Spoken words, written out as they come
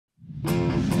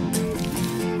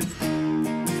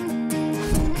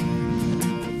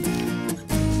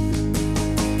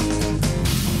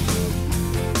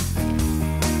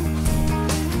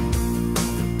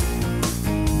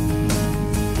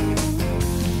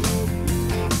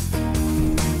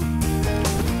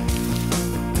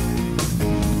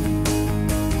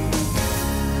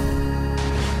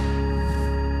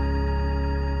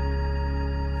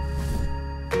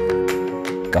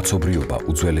კაცობრიობა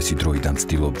უძველესი დროიდან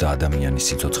ცდილობდა ადამიანის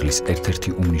სიცოცხლის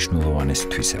ერთ-ერთი უმნიშვნელოვანესი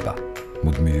თვისება,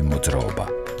 მუდმივი მოძრაობა,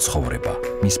 ცხოვრება,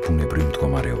 მის ბუნებრივ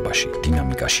მდგომარეობაში,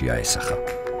 დინამიკაში აესახა.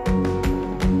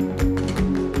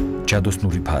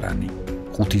 ჯადოსნური ფარანი,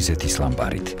 ხუთი ზეთის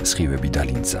ლამპარით, სხივები და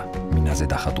ლინზა, მინაზე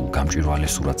დახატულ გამჭვირვალე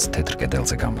სურათს თეთრ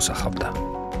კედელზე გამოსახავდა.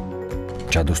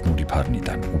 ჯადოსნური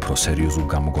ფარნიდან უფრო სერიოზულ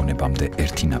გამოგონებამდე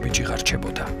ერთი ნაბიჯი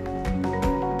ღარჩებოდა.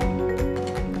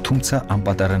 თუმცა ამ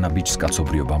პატარა ნაბიჯს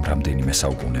კაცობრიობამ რამდენიმე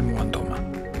საუკუნე მოანდომა.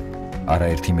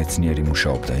 არაერთი მეცნიერი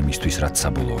მუშაობდა იმისთვის, რაც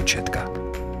საბოლოოდ შედგა.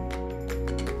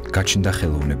 გაჩნდა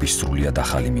ხელოვნების სრულიად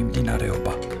ახალი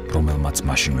მიმდინარეობა, რომელმაც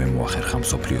მაშინვე მოახერხა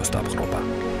მსოფლიოს დაპყრობა.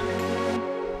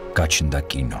 გაჩნდა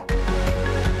კინო.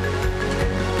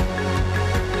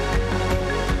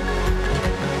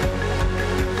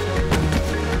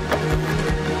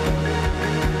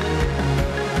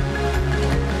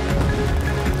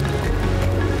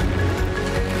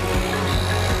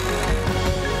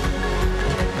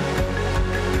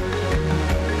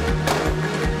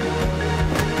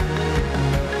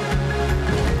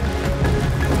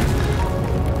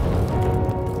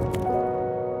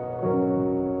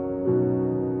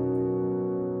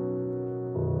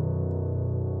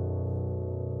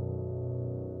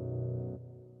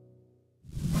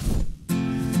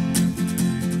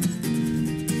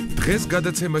 დღეს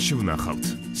გადაცემაში ვნახავთ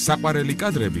საყვარელი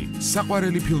კადრები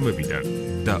საყვარელი ფილმებიდან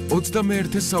და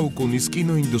 21 საუკუნის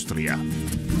კინოინდუსტრია.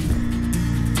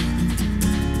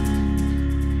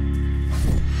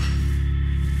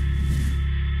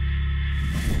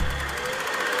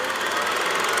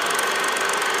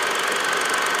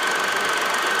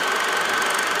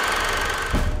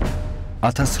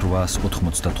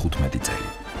 წელი.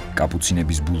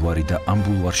 კაპუცინების ბულვარი და ამ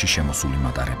ბულვარში შემოსული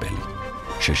მატარებელი.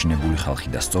 შეშინებული ხალხი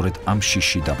და სწორედ ამ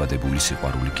შიშში დაბადებული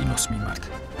სიყვარული კინოს მიმართ.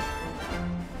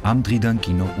 ამ დღიდან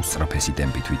კინო უსწრაფესი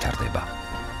ტემპით ვითარდება.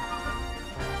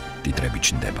 ტიტრები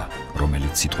ჩნდება,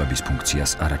 რომელიც სიტყვების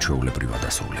ფუნქციას არაჩვეულებრივად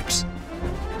ასრულებს.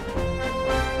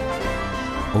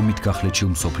 ომით გახლეჩილ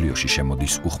მსოფლიოში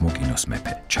შემოდის უხმო კინოს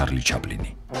მეფე, ჩარლი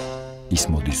ჩაპლინი. ის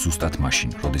მოდის ზუსტად მაშინ,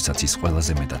 როდესაც ის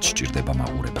ყველაზე მეტად სჭირდება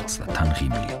მაყურებელს და თან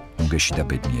ღიმილი, უნგეში და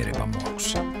ბედნიერება მოაქვს.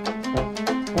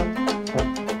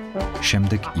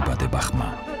 შემდეგ იბადება ხმა.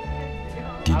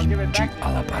 დიდი მუნჯი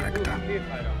ალაპარაკდა.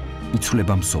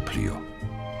 იცვლება მსოფლიო.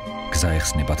 გზა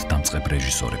ეხსნებათ დამწყებ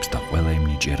რეჟისორებს და ყველა იმ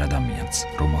ნიჭიერ ადამიანს,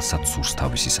 რომელსაც სურს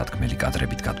თავისი სათქმელი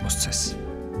კადრებით გადმოსცეს.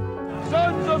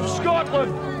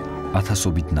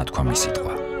 ათასობით ნათქვამი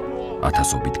სიტყვა,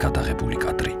 ათასობით გადაღებული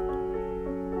კადრი.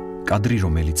 კადრი,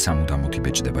 რომელიც სამუდამოდ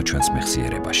იბეჭდება ჩვენს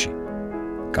მეხსიერებაში.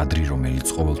 კადრი, რომელიც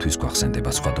ყოველთვის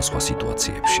გვახსენდება სხვადასხვა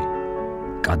სიტუაციებში.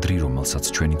 კადრი, რომელსაც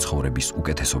ჩვენი ცხოვრების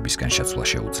უკეთესობისკენ შეცვლა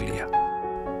შეუძლია.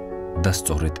 და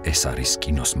სწორედ ეს არის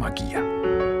კინოს მაგია.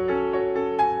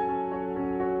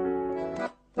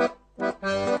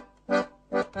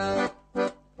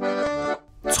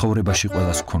 ცხოვრებაში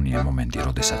ყველას გვქონია მომენტი,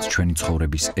 როდესაც ჩვენი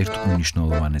ცხოვრების ერთ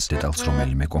უმნიშვნელოვანეს დეტალს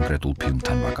რომელიმე კონკრეტულ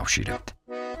ფილმთან ვაკავშირებთ.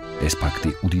 ეს ფაქტი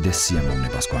უდიდეს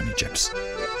სიამოვნებას გვანიჭებს.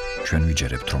 ჩვენ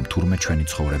ვიჯერებთ, რომ თურმე ჩვენი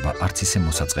ცხოვრება არც ისე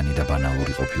მოსაწყენი და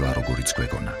ბანალური ყოფილა, როგორიც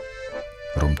გვეგონა.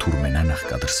 რომ თურმე ნანახ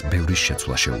კადრს ბევრის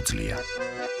შეცვლა შეუძლია.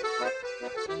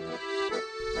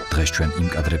 დღეს ჩვენ იმ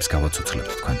კადრებს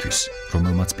გავაცოცხლებთ თქვენთვის,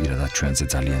 რომელმაც პირადად ჩვენზე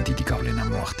ძალიან დიდი გავლენა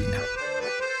მოახდინა.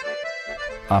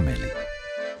 ამელი.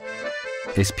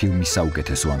 ეს ფილმი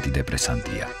საუკეთესო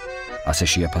ანტიდეპრესანტია. ასე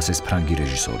შეაფასეს ფრანგი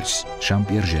რეჟისორის,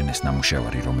 ჟან-პიერ ჟენეს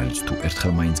ნამუშევარი, რომელიც თუ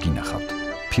ერთხელ მაინც გინახავთ,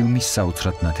 ფილმის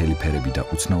საოცრად ნათელი ფერები და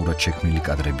უცნაურად შექმნილი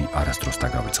კადრები არასდროს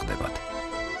დაგავიწყდებათ.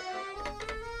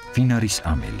 ვინ არის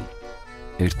ამელი?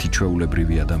 ერთი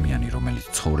ჩვეულებრივი ადამიანი, რომელიც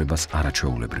ცხოვრებას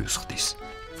არაჩვეულებრივს ხდის.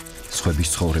 სხვების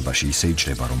ცხოვრებაში ისე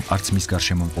იჭრება, რომ არც მის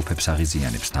გარშემო მყოფებს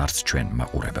აღიზიანებს და არც ჩვენ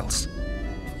მაყურებელს.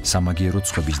 სამაგიეროდ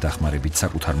სხვების დახმარებით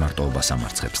საკუთარ მარტოობას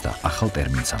ამარცხებს და ახალ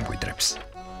ტერმინს ამგვიდრებს.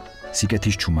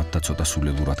 სიკეთის ჩუმად და ცოტა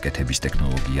სულელურად კეთების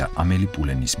ტექნოლოგია ამელი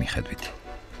პულენის მიხედვით.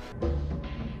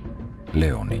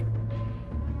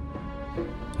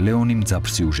 ლეონი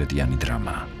მძაფრსიუჟეტიანი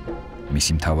დრამაა.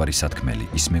 მისი მთავარი სათქმელი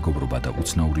ის მეგობრობა და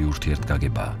უცნაური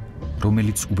ურთიერთგაგებაა,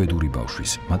 რომელიც უბედური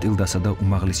ბავშვის, მატილდასა და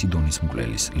უმაღლესი დონის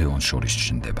მკვლელის ლეონს შორის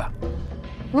ჩნდება.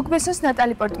 ლუკ ბესონს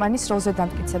ნატალი პორტმანის როლზე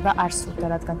დამტკიცება არ სურდა,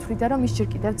 რადგან თვლიდა, რომ ის ჯერ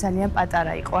კიდევ ძალიან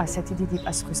პატარა იყო ასეთი დიდი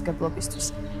პასუხისმგებლობისთვის.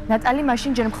 ნატალი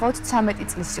მაშინ ჯერ მხოლოდ 13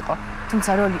 წლის იყო,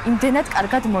 თუმცა როლი იმდენად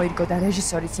კარგად მოირგო და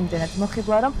რეჟისორიც იმდენად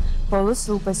მოხიბლა, რომ ბოლოს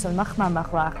ლუკ ბესონმა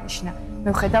ხმამაღლა აღნიშნა.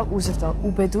 მე ვხედავ უზრდელ,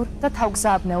 უბედურ და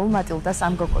თავგზააბნეულ მატილდას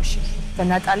ამ გოგოში და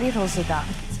ნატალი როლზე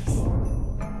დაამტკიცეს.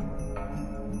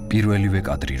 პირველივე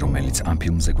კადრი, რომელიც ამ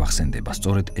ფილმზე გვახსენდება,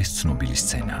 სწორედ ეს ცნობილი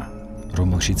სცენაა,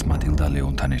 რომელშიც მატილდა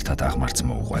ლეონთან ერთად აღმართს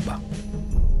მოუყვება.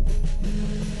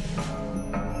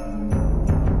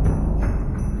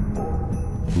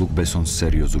 ლუკ ბესონს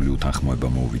სერიოზული უთანხმოება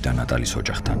მოუვიდა ნატალის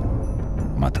ოჯახთან.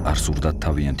 მათ არ სურდათ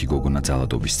თავიანთი გოგონა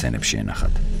ძალადობის სცენებში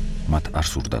ენახათ. მათ არ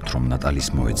სურდათ, რომ ნატალის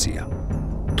მოეწია.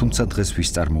 თუმცა დღეს ვის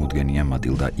წარმოუდგენია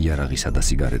მატილდა იარაღისა და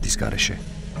სიგარეტის გარეშე.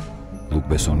 ლუკ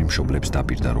ბესონი მშობლებს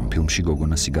დაპირდა, რომ ფილმში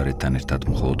გოგონა სიგარეტთან ერთად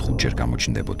მხოლოდ 5 ჯერ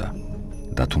გამოჩნდებოდა.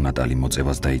 და თუ ნატალი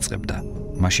მოწევას დაიწყებდა,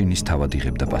 მაშინ ის თავად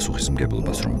იღებდა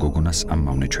პასუხისმგებლობას, რომ გოგონას ამ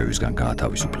მავნეჩვევისგან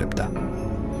გაათავისუფლებდა.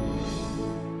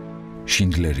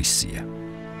 შინდლერის სია.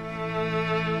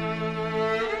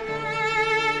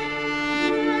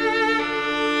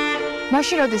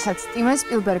 მაშინ, როდესაც სტივენ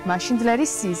სპილბერგმა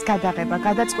შინდლერის სიის გადაღება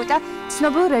გადაწყვიტა,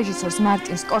 ცნობილ რეჟისორს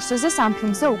მარტინ სკორსეზეს ამ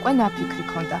ფილმზე უკვე ნაფიქრი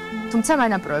ჰქონდა. თუმცა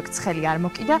მან ამ პროექტს ხელი არ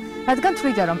მოკიდა, რადგან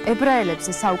თვლიდა, რომ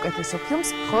ებრაელებზე საუკეთესო ფილმს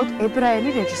მხოლოდ ებრაელი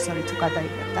რეჟისორი თუ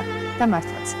გადაიღებდა. და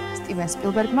მართლაც, სტივენ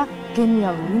სპილბერგმა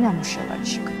გენიალური ნამუშევარი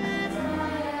შექმნა.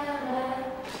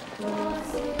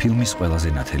 ფილმის ყველაზე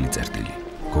ნათელი წერტილი,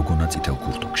 გოგონა წითელ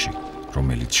ქურთუკში,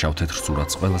 რომელიც შავ-თეთრ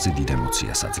სურათს ყველაზე დიდ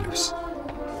ემოციას აძლევს.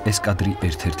 ეს კადრი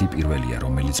ერთ-ერთი პირველია,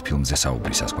 რომელიც ფილმზე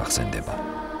საუბრისას გვახსენდება.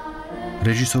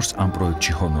 რეჟისორს ამ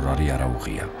პროექტში ჰონორარი არ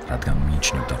აუღია, რადგან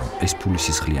მიიჩნევდა, რომ ეს ფული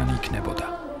სისხლიანი იქნებოდა.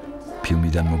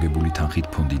 ფილმიდან მოგებული თანხით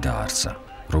ფონდი დააარსა,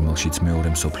 რომელშიც მეორე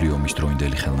მსოფლიო ომის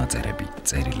დროინდელი ხელნაწერები,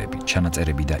 წერილები,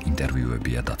 ჩანაწერები და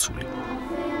ინტერვიუებია დაცული.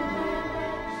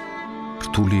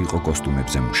 რთული იყო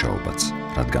კოსტუმებზე მუშაობაც,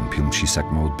 რადგან ფილმში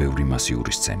საკმაოდ ბევრი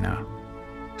მასიური სცენაა.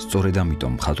 სწორედ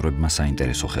ამიტომ მხატვრებმა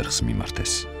საინტერესო ხერხს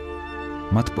მიმართეს.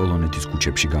 მათ პოლონეთის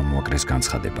ქუჩებში გამოაკრეს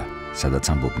განცხადება, სადაც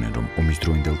ამბობდნენ, რომ ომის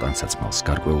დროინდელ ტანსაცმელს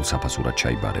გარკვეულ საფასურად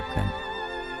ჩაიბარებდნენ.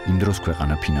 იმ დროს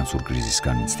ქვეყანა ფინანსურ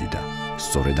კრიზისგან იცდიდა.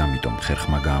 სწორედ ამიტომ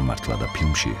ხერხმა გაამართლა და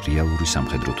ფილმში რეალური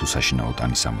სამხედრო თუ საშინაო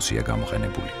ტანისამოსია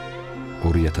გამოყენებული.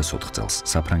 2004 წელს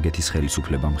საფრანგეთის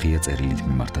ხელისუფლებამ ღია წერილით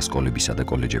მიმართა სკოლებისა და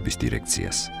კოლეჯების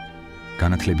დირექციას.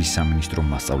 განათლების სამინისტრომ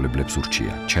მასწავლებლებს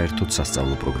ურჩია ჩაერთოთ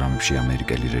სასწავლო პროგრამებში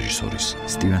ამერიკელი რეჟისორის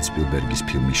სტივენ სპილბერგის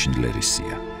ფილმი შინდლერის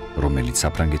სია, რომელიც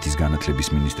საფრანგეთის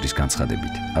განათლების მინისტრის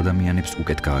განცხადებით ადამიანებს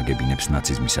უკეთ გააგებინებს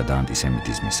ნაციზმისა და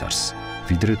ანტისემიტიზმის არსს,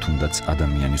 ვიდრე თუნდაც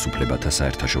ადამიანის უფლებათა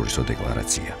საერთაშორისო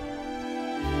დეკლარაცია.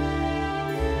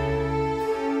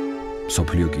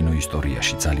 მსოფლიო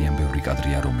კინოისტორიაში ძალიან ბევრი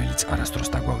კადრია, რომელიც არასდროს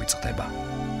დაგვავიწყდება.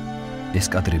 ეს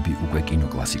კადრები უკვე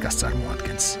კინოკლასიკას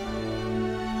წარმოადგენს.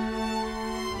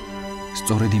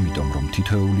 სწორედ იმიტომ, რომ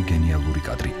თითოეული გენიალური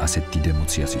კადრი ასეთ დიდ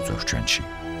ემოციას იწვევს ჩვენში,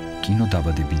 კინო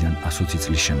დაბადებიდან 120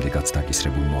 წლის შემდეგაც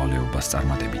დაკისრებულ მოვალეობას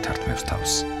წარმატებით ართმევს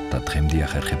თავს და დღემდე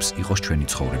ახერხებს იყოს ჩვენი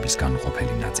ცხოვრების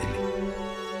განუყოფელი ნაწილი.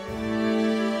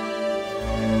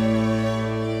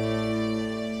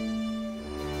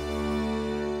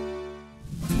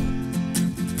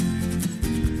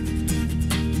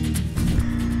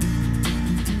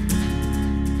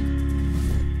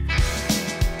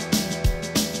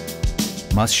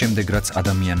 მას შემდეგ, რაც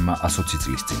ადამიანმა 120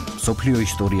 წლის წინ მსოფლიო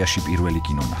ისტორიაში პირველი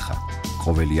კინო ნახა,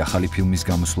 ყოველი ახალი ფილმის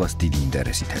გამოსვლას დიდი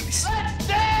ინტერესი თელის.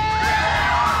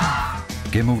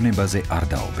 გემოვნებაზე არ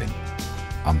დაობენ.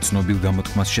 ამ ცნობილ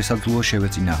გამოთქმას შესაძლოა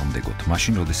შევეწინააღმდეგოთ,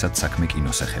 მაშინ, როდესაც საქმე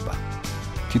კინოს ეხება.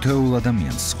 თითოეულ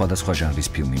ადამიანს სხვადასხვა ჟანრის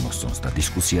ფილმი მოსწონს და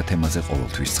დისკუსია თემაზე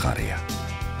ყოველთვის ცხარეა.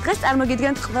 დღეს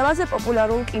წარმოგიდგენთ ყველაზე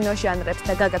პოპულარულ კინო ჟანრებს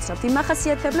და გაგაცნობთ იმ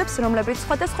ახასიათებლებს, რომლებიც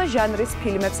სხვადასხვა ჟანრის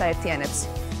ფილმებს აერთიანებს.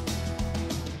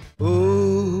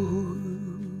 Oh,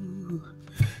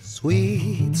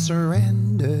 sweet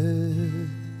surrender,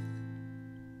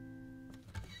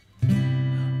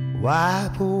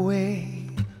 wipe away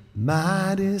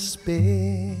my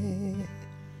despair,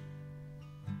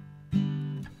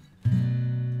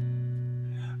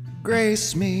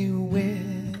 grace me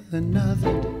with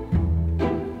another day.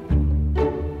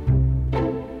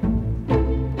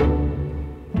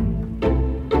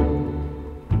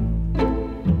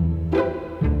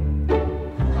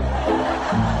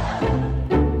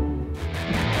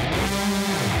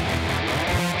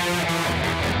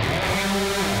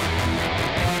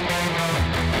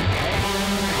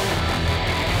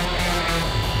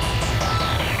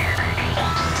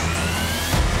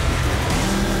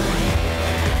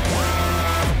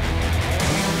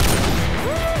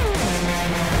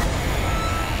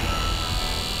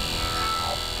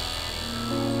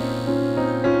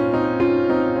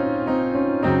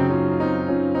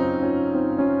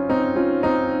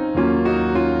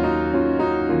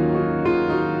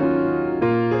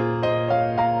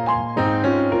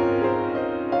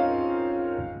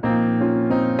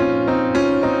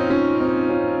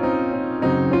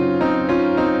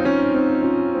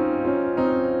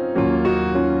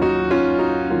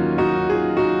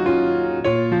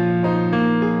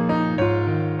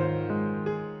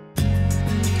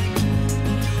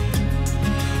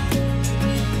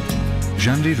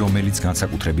 ჟანრი, რომელიც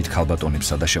განსაკუთრებით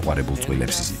ქალბატონებსა და შეყვარებულ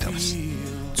წყვილებს იზიდავს.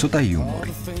 ცოტა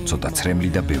იუმორი, ცოტა ცრემლი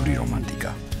და ბევრი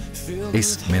რომანტიკა. ეს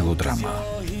მელოდრამაა.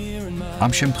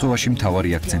 ამ შემთხვევაში მთავარი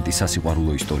აქცენტი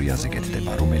სასიყვარულო ისტორიაზე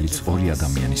კეთდება, რომელიც ორი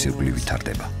ადამიანის ირგვლივ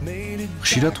ვითარდება.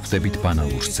 ხშირად ხვდებით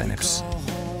ბანალურ სცენებს.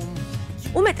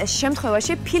 უმეტეს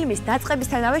შემთხვევაში ფილმის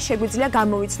დაწყებისთანავე შეგვიძლია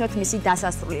გამოვიცნოთ მისი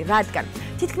დასასრული, რადგან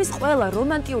თითქმის ყველა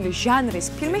რომანტიული ჟანრის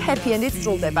ფილმი ჰეპი-ენდით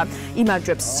სრულდება.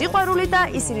 იმარჯვებს სიყვარული და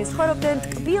ისინი ცხოვრობდნენ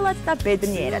ტკბილად და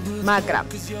ბედნიერად, მაგრამ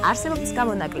არსებობს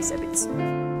გამონაკლისებიც.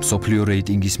 მსოფლიო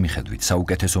რეიტინგის მიხედვით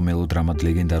საუკეთესო მელოდრამად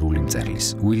ლეგენდარული მწერლის,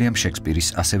 უილიამ შექსპირის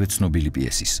ასევე ცნობილი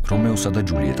პიესის, რომეოსა და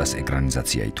ჯულიეტას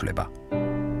ეკრანიზაცია ითვლება.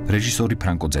 რეჟისორი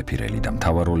ფრანკო ზეფირელი და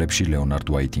მთავარ როლებში ლეონარდ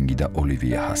უაიტინგი და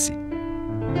ოლივია ჰასი.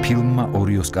 ფილმმა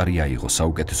 2 ოსკარი აიღო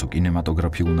საუკეთესო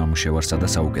კინემატოგრაფიულ ნამუშევარსა და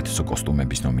საუკეთესო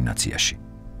კოსტუმების ნომინაციაში.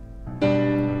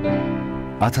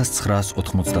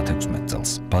 1996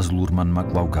 წელს ბაზ ლურმანმა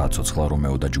კვლავ გააცოცხლა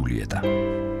რომეო და ჯულიეტა.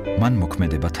 მან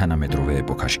მოქმედება თანამედროვე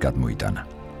ეპოქაში გადმოიტანა.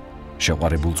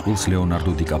 შეყვარებულ წყვილს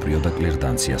ლეონარდო დიკაპრიო და კლერ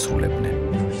დანსი ასრულებდნენ.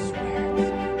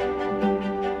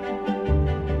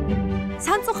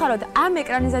 სამწუხაროდ ამ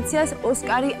ეკრანიზაციას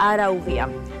ოსკარი არ აუღია.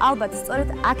 ალბათ სწორედ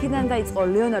აქედან დაიწყო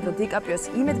ლეონარდო დიკაპრიოს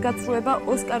იმედგაცრუება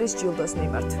ოსკარის ჯილდოს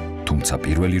მიმართ. თუმცა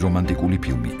პირველი რომანტიკული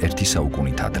ფილმი ერთი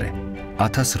საუკუნით ადრე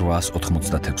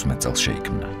 1896 წელს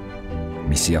შეიქმნა.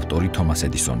 მისი ავტორი თომას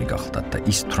ედისონი გახლდათ და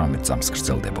ის 18 წამს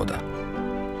გრძელდებოდა.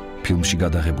 ფილმში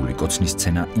გადაღებული კოცნის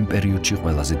სცენა იმ პერიოდში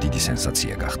ყველაზე დიდი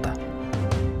სენსაცია გახდა.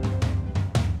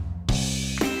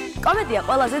 კომედია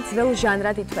ყველაზე ძველ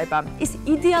ჟანრად ითვლება. ის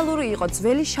იდეალური იყო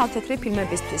ძველი შავ-თეთრი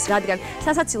ფილმებისთვის, რადგან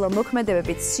სასაცილო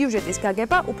მოქმედებებით სიუჟეტის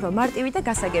გაგება უფრო მარტივი და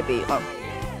გასაგები იყო.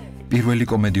 პირველი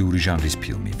კომედიური ჟანრის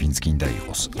ფილმი, ვინც გინდა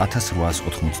იყოს,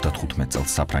 1895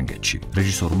 წელს საფრანგეთში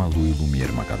რეჟისორმა ლუი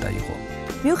ლუმიერმა გადაიღო.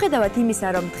 მიუხედავად იმისა,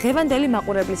 რომ დღევანდელი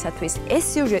მაყურებლისათვის ეს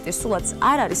სიუჟეტი სულაც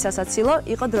არ არის სასაცილო,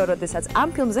 იყო დრო, როდესაც ამ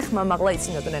ფილმზე ხმამაღლა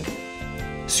იცინოდნენ.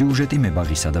 სიუჟეტი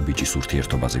მებაღისა და ბიჭის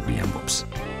ურთიერთობაზე გვიამბობს.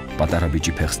 პატარა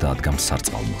ბიჭი ფეხს დაადგამს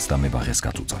სარწყავლს და მებაღეს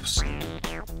გაწუწავს.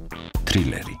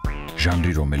 თრილერი,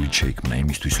 ჟანრი, რომელიც შეიქმნა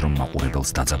იმისთვის, რომ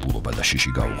მაყურებელს დაძაბულობა და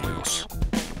შიში გაუღვევოს.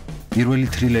 პირველი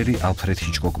თრილერი ალფრედ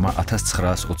ჰიჩკოკმა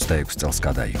 1926 წელს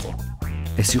გადაიღო.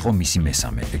 ეს იყო მისი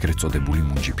მესამე, ეგრეთ წოდებული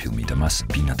მუნჯი ფილმი და მას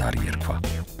ბინადარი ერქვა.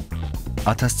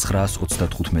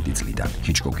 1935 წლიდან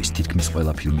ჰიჩკოკის თითქმის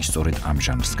ყველა ფილმი სწორედ ამ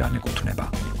ჟანრს განეკუთვნება.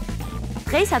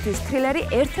 დღეისათვის თრილერი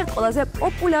ერთ-ერთ ყველაზე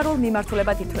პოპულარულ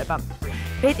მიმართულებად ითვლება.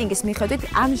 რეიტინგის მიხედვით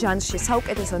ამ ჟანრში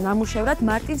საუკეთესო ნამუშევრად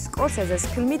მარტინ სკორსეზეს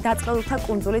ფილმი დაწყებულთა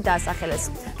კუნძული დაასახელეს.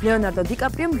 ლეონარდო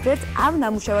დიკაპრიომ ვერც ამ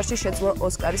ნამუშევარში შეძლო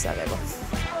ოსკარის აღება.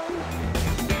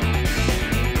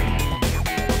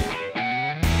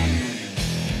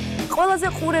 ყველაზე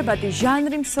ყურებადი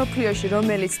ჟანრი მსოფლიოში,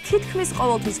 რომელიც თითქმის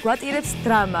ყოველთვის გვატირებს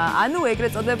დრამა, ანუ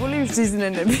ეგრეთ წოდებული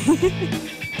მზიზნენები.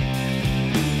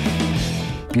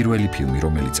 პირველი ფილმი,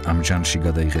 რომელიც ამ ჟანრში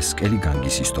გადაიღეს, სკელი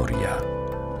განგის ისტორიაა.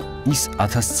 ის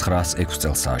 1906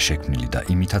 წელსაა შექმნილი და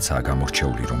იმითაცაა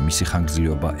გამორჩეული, რომ მისი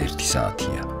ხანგრძლივობა 1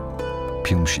 საათია.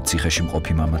 ფილმში ციხეში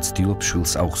მყოფი მამა ცდილობს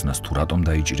შვილს აუხსნას თუ რატომ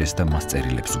დაიჭირეს და მას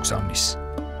წერილებს უგზავნის.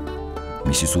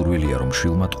 მისი სურვილია, რომ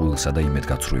შვილმა ტყუილსა და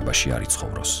იმედგაცრუებაში არ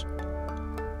იცხოვროს.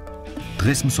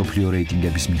 დღეს მსოფლიო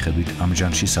რეიტინგების მიხედვით ამ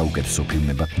ჟანრში საუკეთესო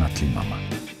ფილმებად ნათლი მამა.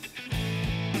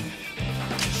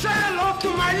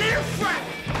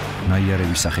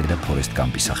 ნაიარევი სახე და ფორესტ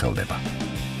გამპი სახელდება.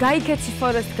 გაიქეცი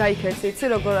ფორესტ გაიქეცი, იცი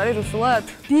როგორ არის რუსულად?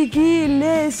 ბიგი,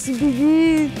 ლეს,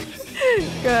 ბიგი.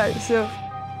 გაიშო.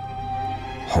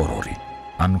 ჰორორი,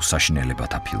 ანუ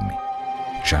საშინელებათა ფილმი.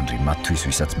 ჟანრი მათთვის,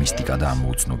 ვისაც მისტიკა და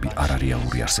ამოუცნობი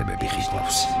არარეალური არსებები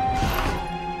ხიბლავს.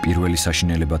 პირველი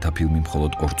საშინელებათა ფილმი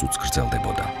მხოლოდ 2 წუთს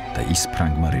გრძელდებოდა და ის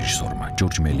ფრანგმა რეჟისორმა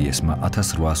ჯორჯ მელიესმა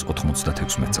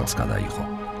 1896 წელს გადაიღო.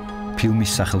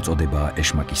 ფილმის სახელწოდებაა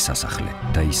ეშმაკის სასახლე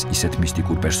და ის ისეთ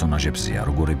მისტიკურ პერსონაჟებზეა,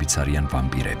 როგორებიც არიან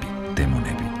ვამპირები,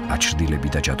 დემონები, აჩრდილები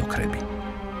და ჯადოქრები.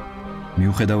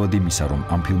 მიუხედავად იმისა, რომ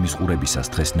ამ ფილმის ყურებისას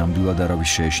დღეს ნამდვილად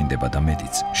არავის შეეშინდება და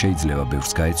მეტიც შეიძლება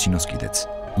ბევრს გაეცინოს კიდეც,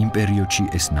 იმ პერიოდში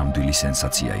ეს ნამდვილი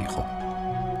სენსაცია იყო.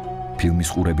 ფილმის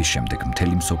ყურების შემდეგ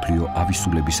მთელი მსოფლიო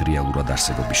ავისულების რეალურად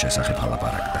არსებობის შესახებ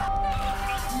ალაპარაკდა.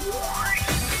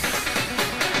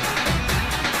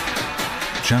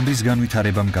 ჟანრის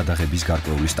განვითარებამ გადაღების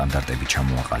გარკვეული სტანდარტები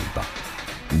ჩამოაყალიბა.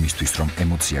 იმისთვის, რომ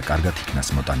ემოცია კარგად იქნას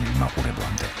მოტანილი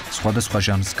მაყურებლამდე, სხვადასხვა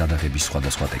ჟანრს გადაღების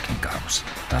სხვადასხვა ტექნიკა აქვს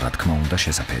და რა თქმა უნდა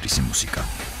შესაფერისი მუსიკა.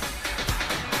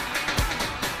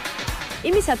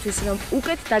 იმისათვის, რომ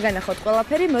უკეთ დაგანახოთ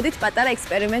ყველაფერი, მოდით პატარა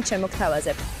ექსპერიმენტ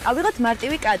შემოგთავაზებ. ავიღოთ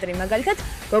მარტივი კადრი, მაგალითად,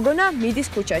 გოგონა მიდის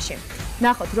ქუჩაში.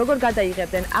 ნახოთ, როგორ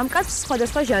გადაიღებდნენ ამ კადრს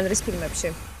სხვადასხვა ჟანრის ფილმებში.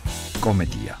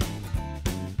 კომედია.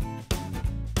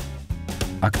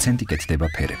 აქცენტი კეთდება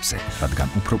ფერებზე, რადგან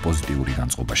უფრო პოზიტიური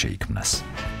განწყობა შეიქმნას.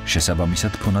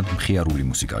 შესაბამისად, ფონად მხიარული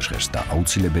მუსიკა ჟღერს და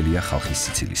აუცილებელია ხალხის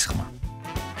სიცილის ხმა.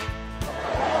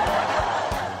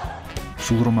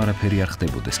 სულ რომ არაფერი არ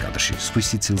ხდებოდეს კადრში, სხვის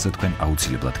სიცილზე თქვენ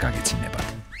აუცილებლად გაგეცინებათ.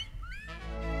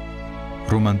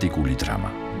 რომანტიკული დრამა.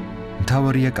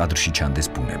 მთავარია კადრში ჩანდეს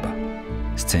ბუნება.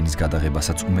 სცენის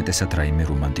გადაღებასაც უმეტესად რაიმე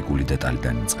რომანტიკული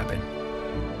დეტალიდან იწყებენ.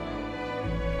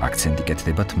 აქცენტი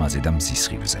კეთდება თმაზე და მზის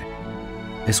სხივზე.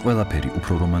 ეს ყველაფერი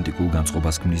უფრო რომანტიკულ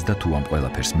განწყობას ქმნის და თუ ამ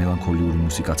ყველაფერს მელანქოლიური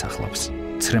მუსიკაც ახლავს,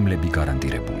 ცრემლები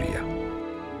გარანტირებულია.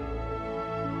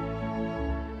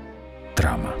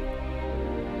 დრამა.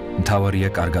 მთავარია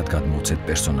კარგად გადმოვცეთ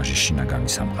პერსონაჟის შინაგანი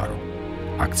სამყარო.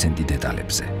 აქცენტი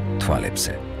დეტალებზე,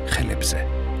 თვალებზე, ხელებზე,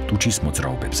 ტუჩის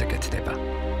მოძრაობებზე კეთდება.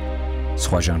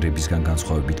 სხვა ჟანრებისგან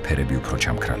განსხვავებით ფერები უფრო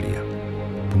ჩამქრალია.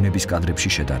 ბუნების კადრებში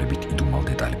შედარებით იდუმალ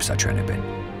დეტალებს აჩვენებენ,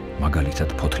 მაგალითად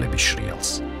ფოთლების შრიალს.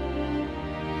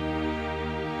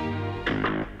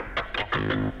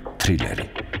 თრილერი.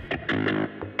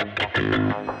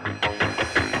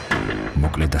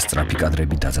 მოკლე და სწრაფი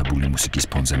კადრები დაძაბული მუსიკის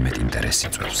ფონზე მეტ ინტერესს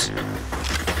იწვევს.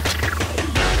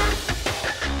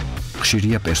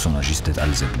 ხშირია პერსონაჟის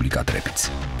დეტალიზებული კადრებიც.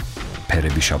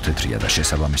 ფერები შავ-თეთრია და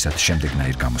შესაბამისად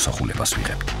შემდეგნაირ გამოსახულებას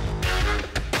ვიღებთ.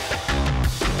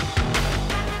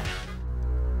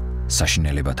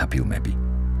 საშინელებათა ფილმები.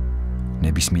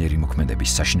 ნებისმიერი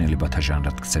მოქმედების საშინელებათა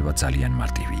ჟანრად ქცევა ძალიან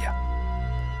მარტივია.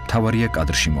 მთავარია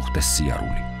კადრში მოხდეს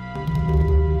სიარული.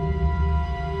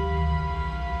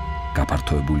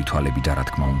 გაფართოებული თვალები და რა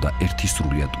თქმა უნდა ერთი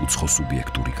სრულიად უცხო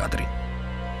სუბიექტური კადრი,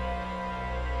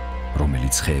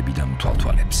 რომელიც ხეებიდან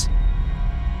უთვალთვალებს.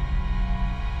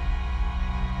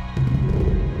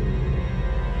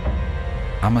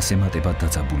 ამას ემატება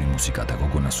დაძაბული მუსიკა და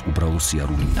გოგონას უბრალო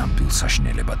სიარული ნამდვილ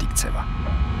საშინელებად იქცევა.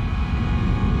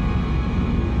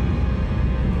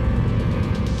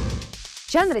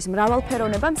 ჟანრის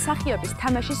მრავალფეროვნება მსახიობის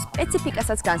თამაშის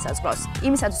სპეციფიკასაც განსაზღვრავს.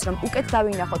 იმისათვის რომ უკეთ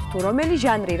დავინახოთ თუ რომელი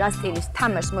ჟანრი რა სტილის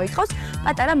თამაშს მოითხოვს,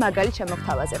 პატარა მაგალითს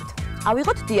შემოგთავაზებთ.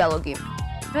 ავიღოთ დიალოგი.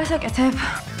 რას აკეთებ?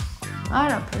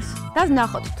 არაფერს. და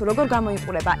ვნახოთ თუ როგორ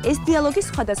გამოიყურება ეს დიალოგი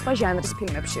სხვადასხვა ჟანრის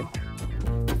ფილმებში.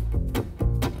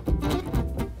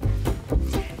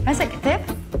 რას აკეთებ?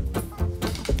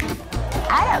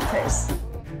 არაფერს.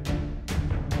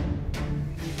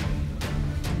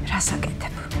 რას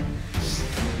აკეთებ?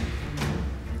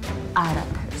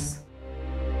 არაფერს.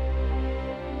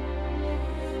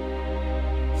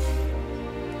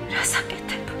 რას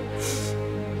აკეთებ?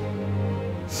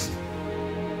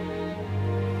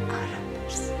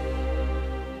 არაფერს.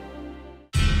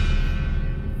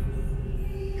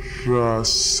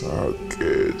 რას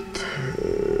აკეთებ?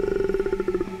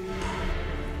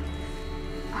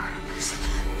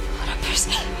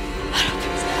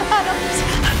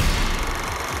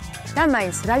 და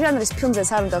მაინც რა ჟანრის ფილმზეც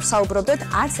არ უნდა ვსაუბრობდეთ,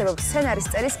 არსებობს სცენარის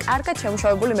წერის კარგად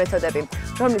შემუშავებული მეთოდები,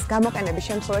 რომლის გამოყენების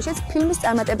შემთხვევაშიც ფილმის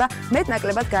წარმატება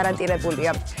მეტ-ნაკლებად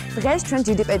გარანტირებულია. დღეს ჩვენ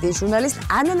ჯიდი-პედიის ჟურნალისტ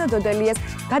ანანო დოდელიას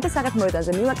გადასაღებ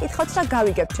მოედანზე მივაკითხავთ და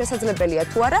გავიგებთ, შესაძლებელია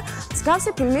თუ არა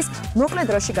მსგავსი ფილმის მოკლე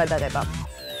დროში გადაღება.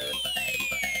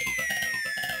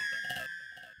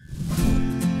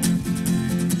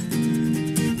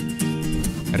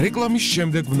 რეკლამის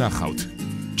შემდეგ ვნახავთ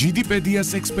ჯიდი-პედიას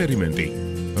ექსპერიმენტი.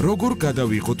 როგორ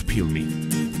გადავიღოთ ფილმი.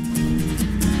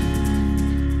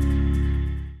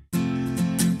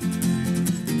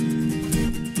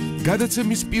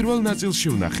 გადაცემის პირველ ნაწილში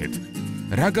ვნახეთ,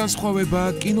 რა განსხვავებაა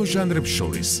კინო ჟანრებს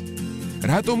შორის.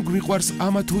 რატომ გვიყვარს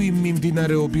ამა თუ იმ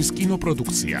მიმდინარეობის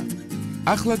კინოპროდუქცია.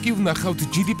 ახლა კი ვნახავთ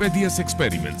ჯიდი-პედიას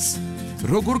ექსპერიმენტს.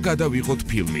 როგორ გადავიღოთ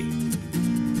ფილმი.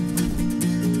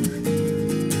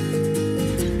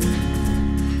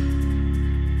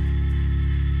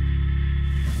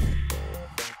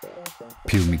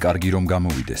 ფილმი კარგი რომ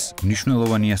გამოვიდეს,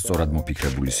 მნიშვნელოვანია სწორად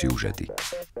მოფიქრებული სიუჟეტი.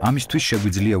 ამისთვის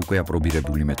შეგვიძლია უკვე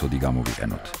აპრობირებული მეთოდი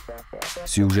გამოვიყენოთ.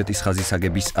 სიუჟეტის ხაზის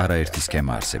აგების არაერთი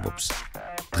სქემა არსებობს.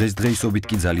 დღესდღეობით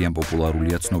კი ძალიან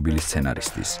პოპულარულია ცნობილი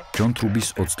სცენარისტის, ჯონ თრუბის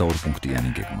 22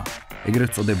 პუნქტიანი გეგმა,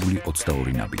 ეგრეთ წოდებული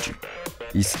 22 ნაბიჯი.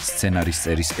 ის სცენარის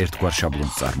წერის ერთგვარ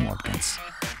შაბლონს წარმოადგენს.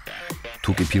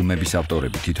 თუ კი ფილმების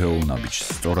ავტორები თითოეულ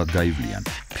ნაბიჯს სწორად გაივლიან,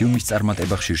 ფილმის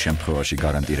წარმატება ხშირ შემთხვევაში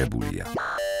გარანტირებულია.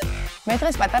 მე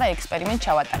დღეს პატარა ექსპერიმენტს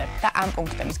ჩავატარებ და ამ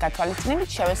პუნქტების გათვალისწინებით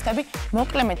შევეცდები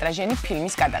მოკლემეტრაჟიანი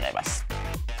ფილმის გადაღებას.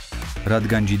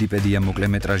 რადგან ჯიდი-პედია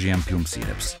მოკლემეტრაჟიან ფილმს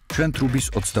იღებს, ჩვენ თრუბის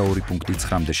 22 პუნქტი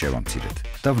 9-მდე შევამცირეთ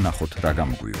და ვნახოთ რა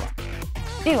გამოგვივა.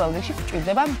 პირველ რიგში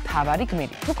გვჭირდება მთავარი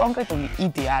გმირი. თუ კონკრეტული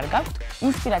იდეა არ გაქვთ,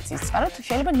 ინსპირაციის წყაროდ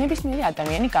შეიძლება ნებისმიერი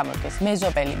ადამიანი გამოდგეს,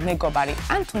 მეზობელი, მეგობარი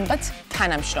ან თუნდაც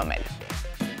თანამშრომელი.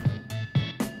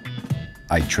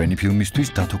 აი ჩვენი ფილმისთვის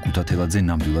დათო ქუთათელაძე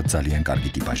ნამდვილად ძალიან კარგი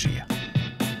ტიპაჟია.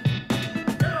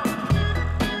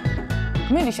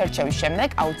 გმირის შერჩევის შემდეგ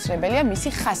აუცილებელია მისი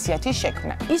ხასიათის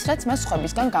შექმნა, ის რაც მას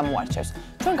სხვებისგან გამოარჩევს.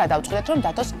 ჩვენ გადავწყვიტეთ, რომ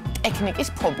დათოს ტექნიკის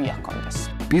ფობია ჰქონდეს.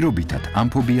 პირობითად ამ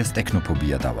ფობიას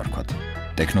ტექნოფობია დავარქვათ.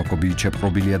 ტექნოფობიით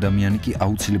შეპყრობილი ადამიანი კი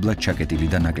აუცილებლად ჩაკეტილი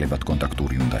და ნაკლებად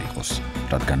კონტაქტური უნდა იყოს,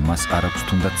 რადგან მას არ აქვს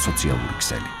თუნდაც სოციალური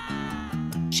ქსელი.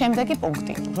 შემდეგი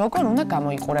პუნქტი. როგორ უნდა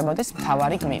გამოიყურებოდეს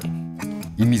მთავარი გმირი?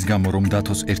 იმის გამო, რომ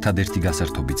დათოს ერთადერთი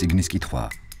გასართობი წიგნის კითხვაა,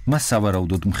 მას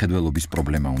სავარაუდოდ მხედველობის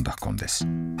პრობლემა უნდა ჰქონდეს.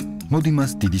 მოდი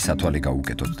მას დიდი სათვალე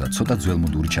გაუკეთოთ და ცოტა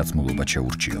ძველმოდური ჩაცმულობა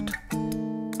შეურჩიოთ.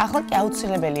 ახლა კი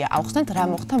აუცილებელია ავხსნათ, რა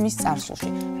მოხდა მის წარსულში,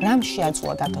 რამ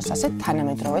შეაწულა დათოს ასეთ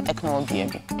თანამედროვე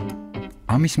ტექნოლოგიები.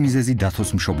 ამის მიზეზი დათოს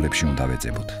მშობლებში უნდა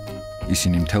ვეძებოთ.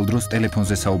 ისინი მთელ დროს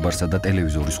ტელეფონზე საუბარსა და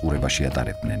ტელევიზორის ყურებაში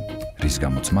ატარებდნენ, რის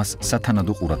გამოც მას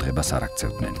სათანადო ყურადღებას არ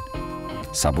აქცევდნენ.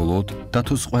 საბოლოოდ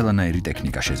დათოს ყველანაირი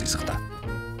ტექნიკა შეზიზღდა.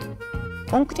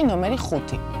 პუნქტი ნომერი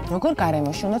 5. როგორ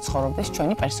გარემოში უნდა ცხოვრობდეს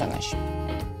ჩვენი პერსონაჟი?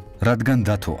 რადგან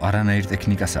დათო არანაირ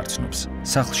ტექნიკას არ ცნობს,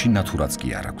 სახლში ნათურაც კი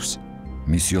არ აქვს.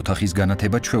 მისი ოთახის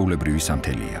განათება ჩვეულებრივი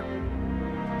სამთელია.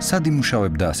 სად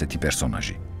იმუშავებდა ასეთი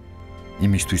პერსონაჟი?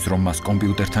 იმისთვის, რომ მას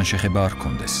კომპიუტერთან შეხება არ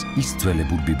ჰქონდეს, ის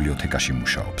ძველებურ ბიბლიოთეკაში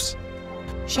მუშაობს.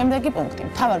 შემდეგი პუნქტი.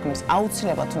 მთავარ გმირს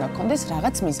აუცილებლად უნდა ჰქონდეს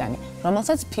რაღაც მიზანი,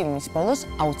 რომელსაც ფილმის ბოლოს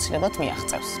აუცილებლად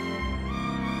მიაღწევს.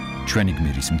 ჩვენი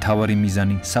გმირის მთავარი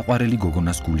მიზანი საყვარელი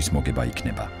გოგონას გულის მოგება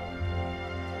იქნება.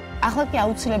 ახლა კი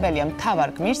აუცილებელია მთავარ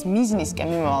გმირს მიზნისკენ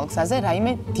მიმავალ გზაზე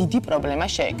რაიმე დიდი პრობლემა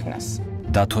შეექმნას.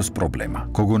 დათოს პრობლემა.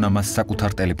 გოგონა მას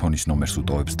საკუთარ ტელეფონის ნომერს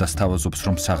უტოვებს და სთავაზობს,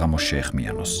 რომ საღამოს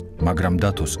შეეხმიანოს, მაგრამ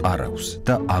დათოს არ აქვს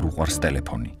და არ უყვარს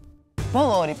ტელეფონი.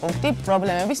 ბოლო ორი პუნქტი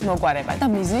პრობლემების მოგვარება და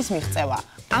მიზნის მიღწევა.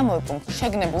 ამ ორ პუნქტს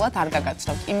შეგნებულად არ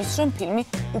გაგაცნობთ იმის, რომ ფილმი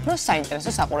უფრო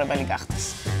საინტერესო საყურებელი გახდეს.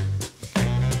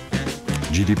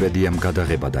 ჯიდი-პედიამ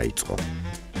გადაღება დაიწყო.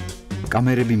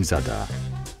 კამერები მზადაა.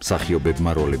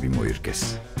 მსახიობებმა როლები მოირგეს.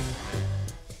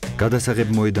 გადასაღებ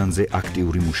მოედანზე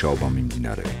აქტიური მუშაობა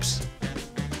მიმდინარეობს.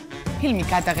 ფილმი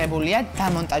გადაღებულია,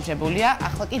 დამონტაჟებულია,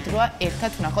 ახლა კი დროა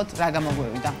ერთად ვნახოთ რა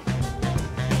გამოგვევიდა.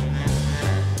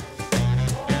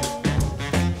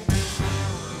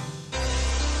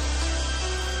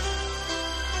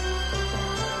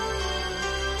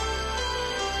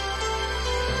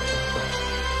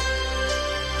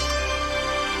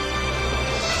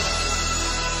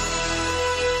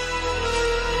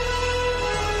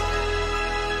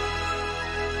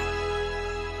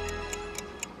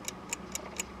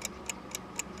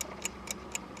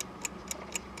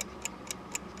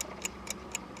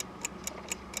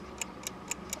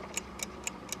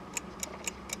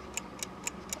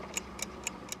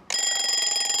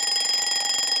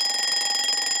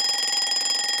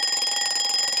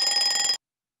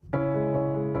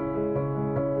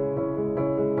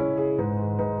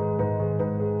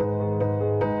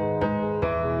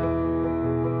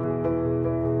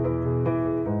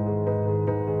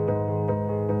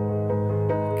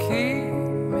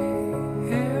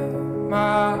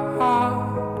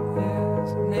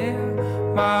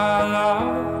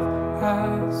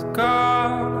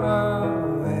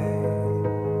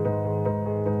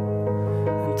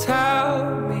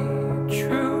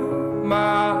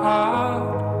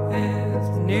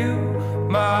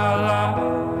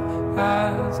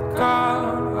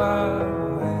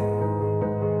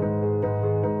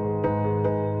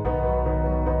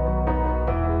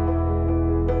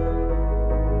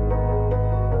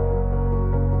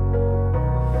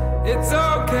 It's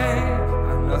okay,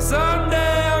 I know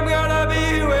someday I'm gonna be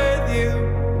with you.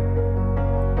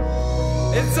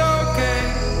 It's okay,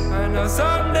 I know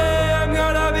someday I'm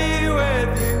gonna be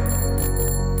with you.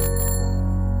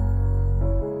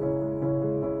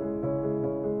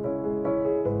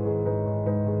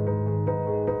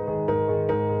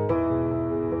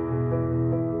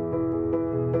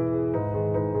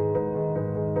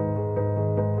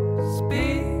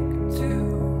 Speak to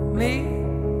me,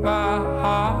 my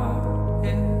heart.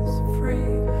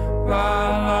 My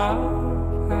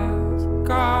love has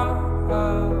gone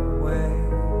away.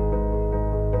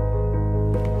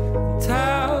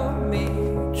 Tell me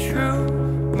true,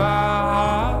 my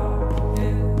heart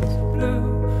is blue.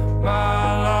 My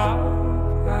love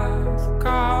has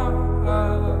gone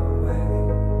away.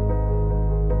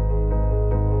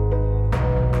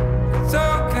 It's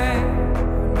okay,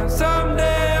 I know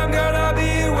someday I'm gonna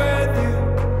be with you.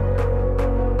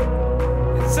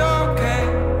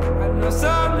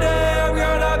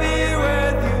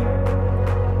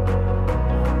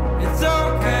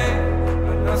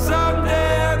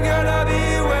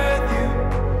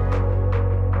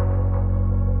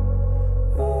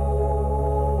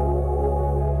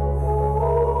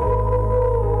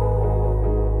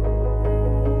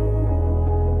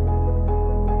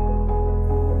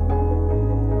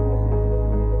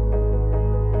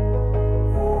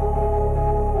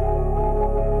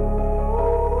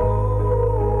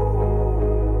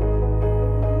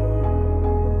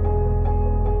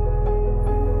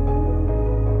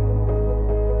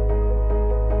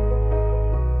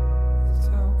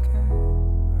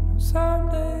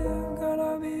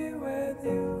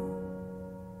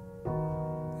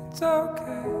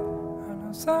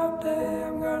 someday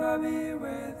I'm gonna be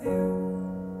with you.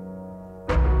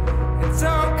 It's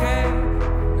okay,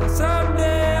 now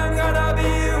someday I'm gonna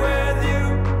be with you.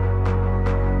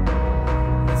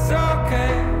 It's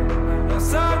okay, I know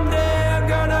someday I'm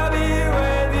gonna be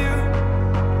with you.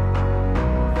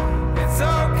 It's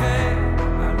okay,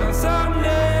 I know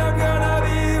someday I'm gonna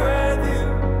be with you.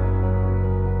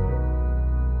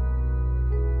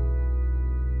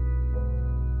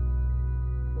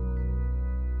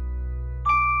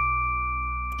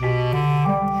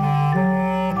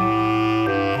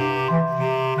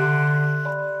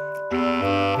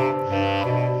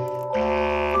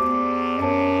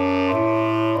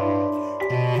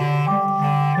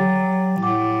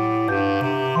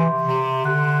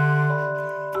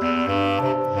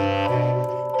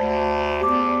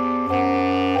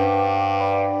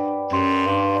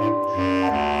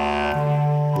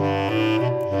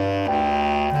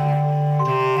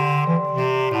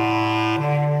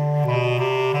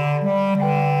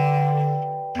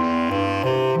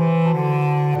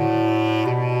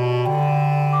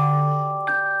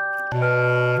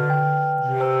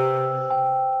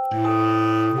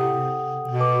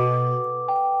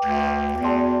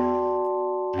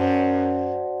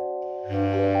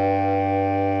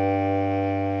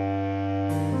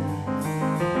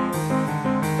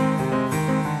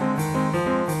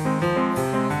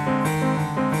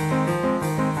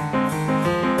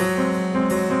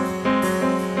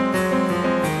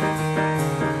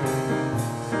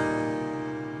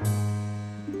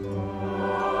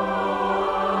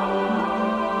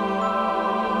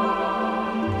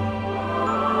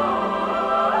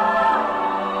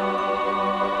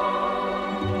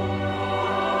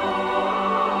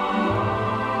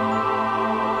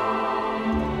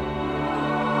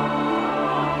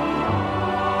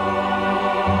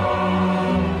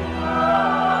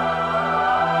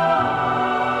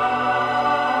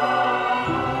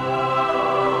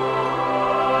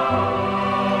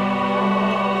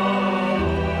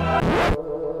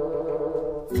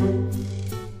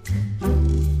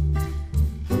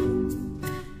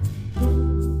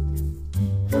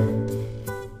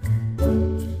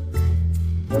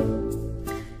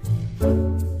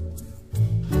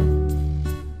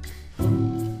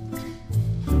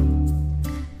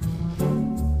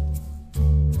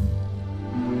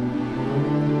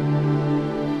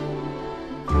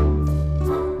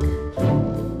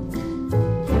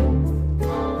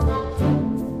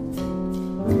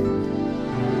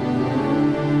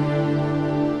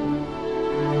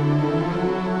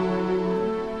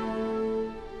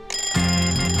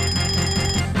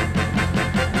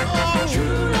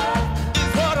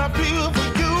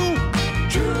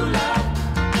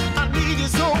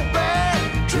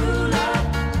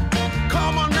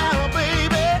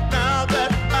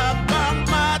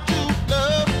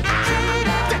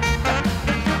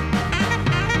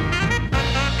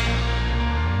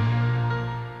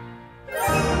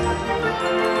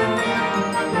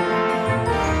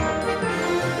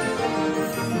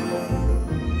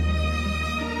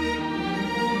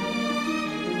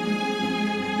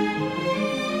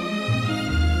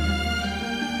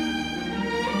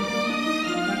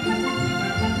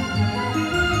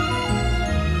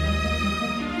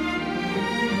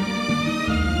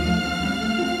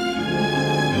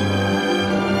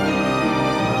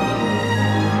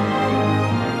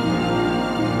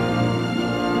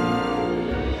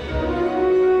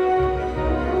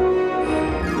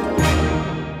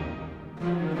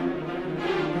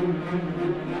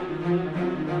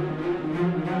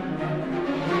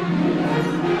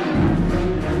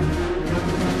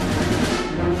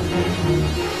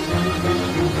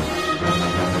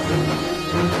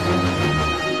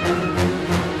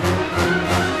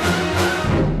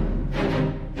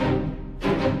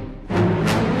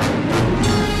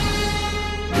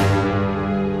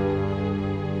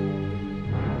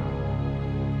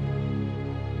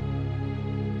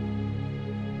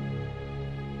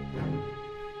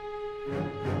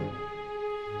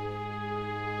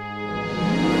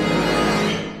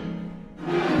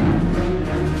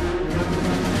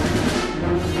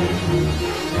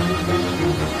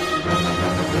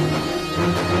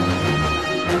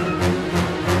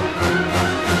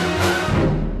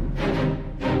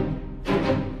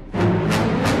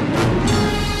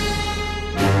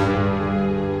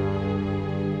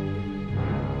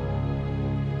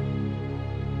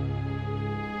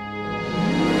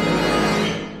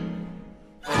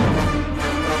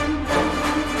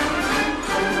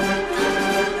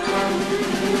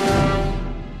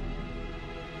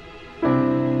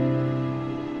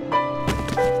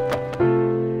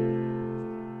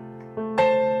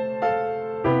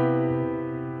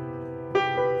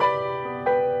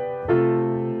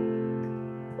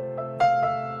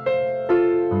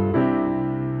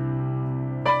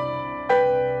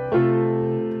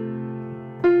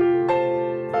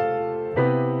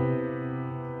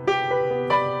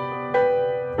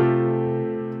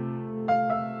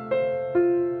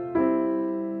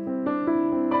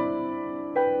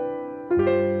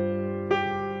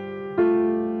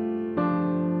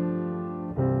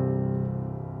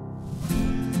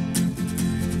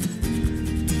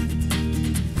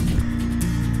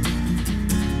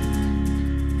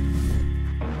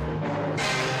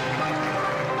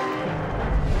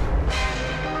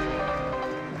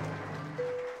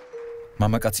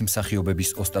 მამაკაცი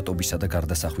მსახიობების ოსტატობისა და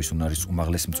გარდასახვის უნარის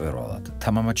უმაღლეს მწვერვალად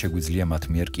თამამად შეგვიძლია მათ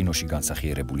მიერ კინოში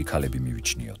განსახიერებული ქალები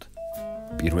მივიჩნიოთ.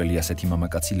 პირველი ასეთი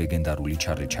მამაკაცი ლეგენდარული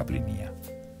ჩარლი ჩაპლინია.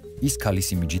 ის ქალის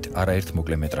იმიჯით არაერთ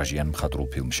მოკლემეტრაჟიან მხატვრულ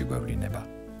ფილმში გვევლინება.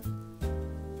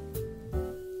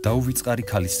 დაუვიწყარი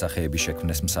ქალის სახეები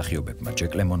შექმნეს მსახიობებმა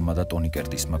ჯეკ ლემონმა და ტონი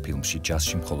კერტისმა ფილმში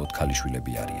ჯაზში მხოლოდ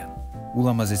ქალიშვილები არიან.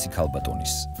 ულამაზესი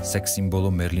ქალბატონის, სექს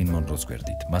სიმბოლო მერლინ მონროს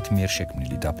გვერდით მათ მიერ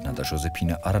შექმნილი დაფნა და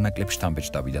ჟოზეფინა არანაკლებ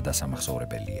შთამბეჭდავი და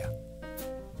დასამახსოვრებელია.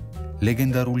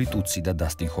 ლეგენდარული ტუტსი და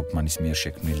დასტინ ჰოფმანის მიერ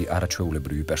შექმნილი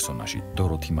არაჩვეულებრივი პერსონაჟი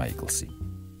დოროთი მაიკლსი.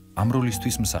 ამ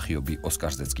როლისთვის მსახიობი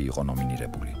ოსკარზეც კი იყო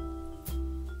ნომინირებული.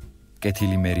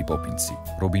 კეთილი მერი პოპინსი,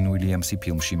 რობინ უილიამსი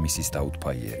ფილმში მისის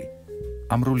დაუთფაიერი.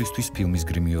 ამ როლისთვის ფილმის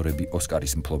გრიმიორები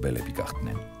ოსკარის მფლობელები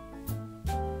გახდნენ.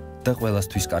 და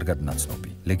ყველასთვის კარგად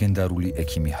ნაცნობი, ლეგენდარული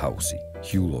ექიმი ჰაუსი,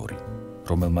 ჰიუ ლორი,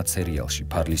 რომელმაც სერიალში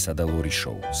ფარლისა და ლორის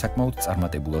შოუ საკმაოდ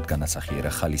წარმატებულად განასახიერა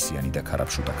ხალისიანი და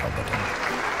ქარაფშუტა ქალბატონი.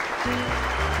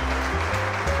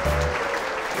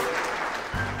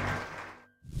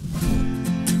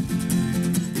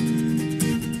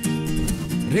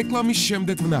 რეკლამის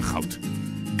შემდეგ ვნახავთ.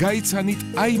 გაიცანით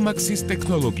აიმაქსის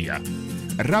ტექნოლოგია.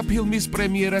 რა ფილმის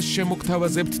პრემიერას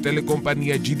შემოგთავაზებთ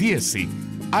ტელეკომპანია ჯიდი-პედიასი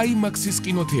აიმაქსის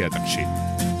კინოთეატრში.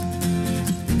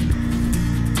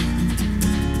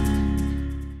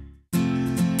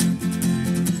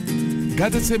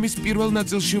 გადაცემის პირველ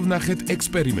ნაწილში ვნახეთ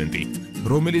ექსპერიმენტი,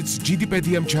 რომელიც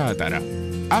ჯიდი-პედიამ ჩაატარა.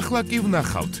 ახლა კი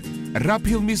ვნახავთ, რა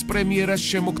ფილმის პრემიერას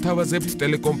შემოგთავაზებთ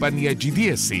ტელეკომპანია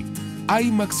ჯიდი-პედიასი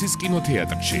აიმაქსის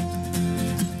კინოთეატრში.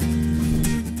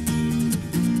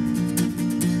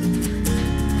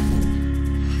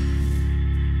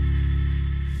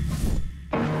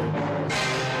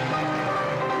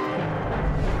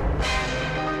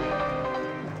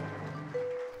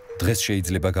 დღეს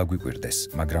შეიძლება გაგვიკვირდეს,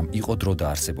 მაგრამ იყო დრო და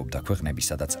არსებობდა ქვეყნები,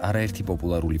 სადაც არაერთი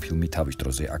პოპულარული ფილმი თავის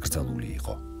დროზე აკრძალული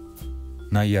იყო.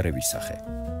 ნაიარევის სახე.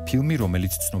 ფილმი,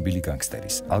 რომელიც ცნობილი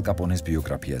განგსტერის, ალ კაპონეს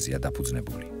ბიოგრაფიაზეა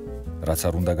დაფუძნებული. რაც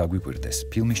არ უნდა გაგვიკვირდეს,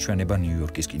 ფილმის ჩვენება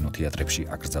ნიუ-იორკის კინოთეატრებში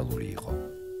აკრძალული იყო.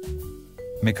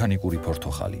 მექანიკური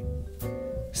ფორთოხალი.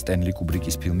 სტენლი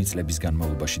კუბრიკის ფილმი წლების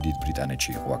განმავლობაში დიდ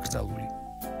ბრიტანეთში იყო აკრძალული.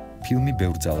 ფილმი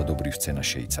ბევრ ძალადობრივ სცენას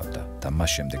შეიცავდა და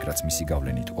მას შემდეგ, რაც მისი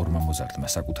გავლენით ორმა მოზარდმა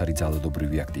საკუთარი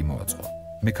ძალადობრივი აქტი მოაწყო,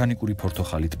 მექანიკური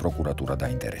ფორთოხალით პროკურატურა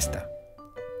დაინტერესდა.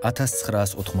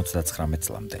 1999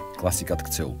 წლამდე კლასიკად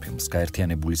ქცეულ ფილმს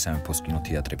გაერთიანებული სამეფოს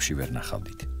კინოთეატრებში ვერ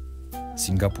ნახავდით.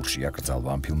 სინგაპურში აკრძალვა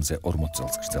ამ ფილმზე 40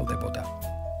 წელს გრძელდებოდა.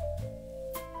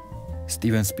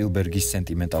 სტივენ სპილბერგის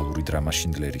სენტიმენტალური დრამა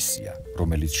შინდლერის სია,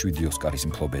 რომელიც 7 ოსკარის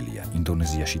მფლობელია,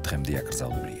 ინდონეზიაში დღემდე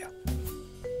აკრძალულია.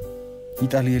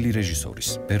 იტალიელი რეჟისორის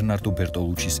ბერნარდო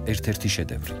ბერტოლუჩის ერთ-ერთი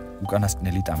შედევრი,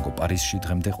 უკანასკნელი ტანგო პარიზში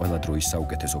დღემდე ყველა დროის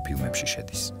საუკეთესო ფილმებში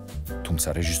შედის. თუმცა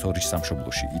რეჟისორის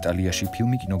სამშობლოში იტალიაში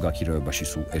ფილმი კინოგაქირავებაში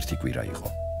სულ 1 კვირა იყო,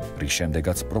 რის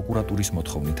შემდეგაც პროკურატურის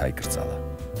მოთხოვნით აიკრძალა.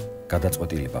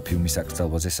 გადაწყვეტილება ფილმის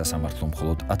აკრძალვაზე სასამართლომ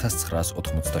მხოლოდ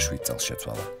 1987 წელს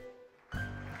შეცვალა.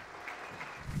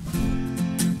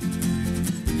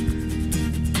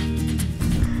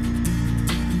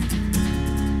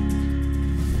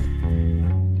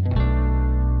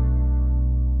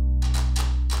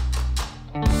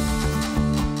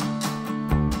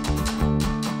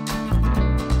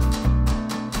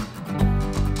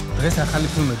 დღეს ახალი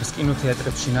ფილმების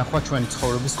კინოთეატრებში ნახვა ჩვენი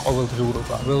ცხოვრების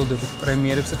ყოველდღიურობა. ველოდებით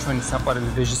პრემიერებს და ჩვენი საყვარელი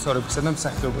რეჟისორებისა და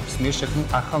მსახიობების მიერ შექმნილ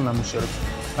ახალ ნამუშევრებს,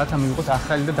 რათა მივიღოთ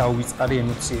ახალი და დაუვიწყარი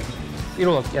ემოციები.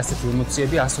 პირველად კი ასეთი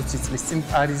ემოციები 120 წლის წინ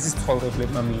პარიზის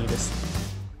ცხოვრებლებმა მიიღეს.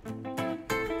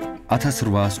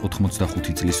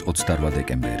 1885 წლის 28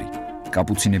 დეკემბერი.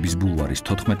 კაპუცინების ბულვარის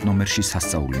 14 ნომერში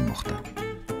სასწაული მოხდა.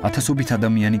 ათასობით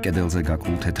ადამიანი კედელზე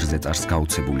გაკრულ თეთრ ზეწარს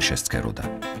გაუცებული შესცქეროდა.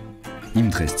 იმ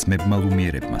დღეს ძმებმა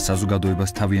ლუმიერებმა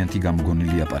საზოგადოებას თავიანთი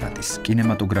გამოგონილი აპარატის,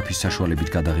 კინემატოგრაფის საშუალებით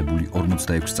გადაღებული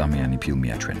 46 წამიანი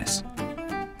ფილმი აჩვენეს.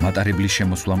 მატარებლის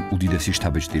შემოსვლამ უდიდესი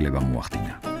შთაბეჭდილება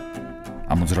მოახდინა.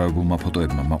 ამოძრავებულმა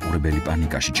ფოტოებმა მაყურებელი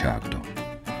პანიკაში ჩააგდო.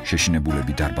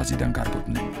 შეშინებულები დარბაზიდან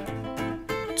გარბოდნენ.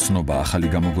 ცნობა ახალი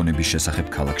გამოგონების შესახებ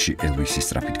ქალაქში ელვისის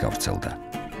სწრაფით გავრცელდა.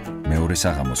 მეორე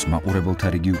საღამოს მაყურებელთა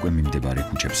რიგი უკვე მიმდებარე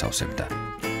ქუჩებს ავსებდა.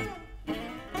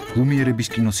 ლუმიერების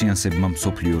კინოსეანსებმა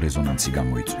მსოფლიო რეზონანსი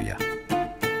გამოიწვია.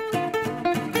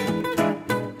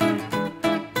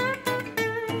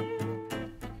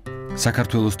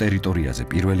 საქართველოს ტერიტორიაზე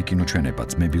პირველი კინოჩვენება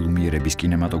ძმები ლუმიერების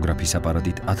კინემატოგრაფის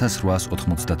აპარატით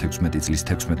 1896 წლის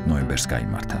 16 ნოემბერს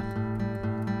გაიმართა.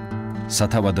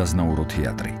 სათავადაზნაურო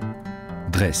თეატრი.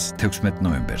 დღეს 16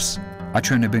 ნოემბერს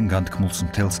აჩვენებენ განთქმულს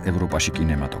მთელს ევროპაში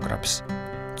კინემატოგრაფს.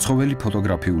 ცხოველი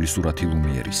ფოტოგრაფიული სურათი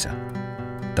ლუმიერისა.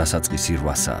 დასაწყისი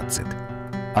 8 საათზე.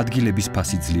 ადგილების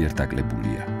ფასი ძლიერ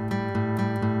დაკლებულია.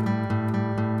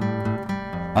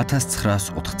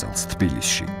 1904 წელს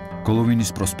თბილისში,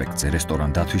 გოლოვინის პროსპექტზე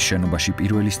რესტორან დათვის შენობაში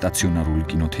პირველი სტაციონარული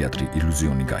კინოთეატრი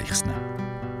ილუზიონი გაიხსნა.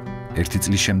 ერთი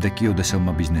წლის შემდეგ კი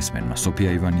ოდესელმა ბიზნესმენმა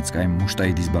სოფია ივანიცკაიმ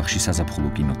მუშტაიდის ბაღში საზაფხულო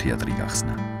კინოთეატრი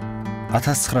გახსნა.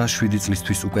 1907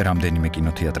 წლისთვის უკვე რამდენიმე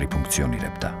კინოთეატრი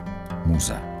ფუნქციონირებდა.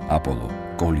 მუზა, აპოლო,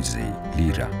 კოლიზეი,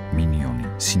 ლირა, მინიონი,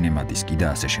 სინემადისკი და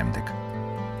ასე შემდეგ.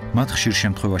 მათ ხშირ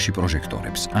შემთხვევაში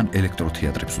პროჟექტორებს ან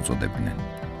ელექტროთეატრებს უწოდებდნენ.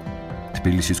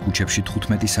 თბილისის ქუჩებში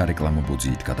 15 სარეკლამო ბოძი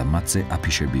იდგა და მათზე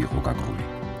აფიშები იყო გაგრული.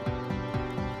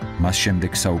 მას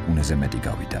შემდეგ საუკუნეზე მეტი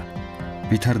გავიდა.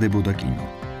 ვითარდებოდა კინო,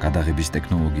 გადაღების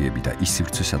ტექნოლოგიები და ის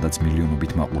სივრცე, სადაც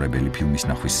მილიონობით მაყურებელი ფილმის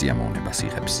ნახვის სიამოვნებას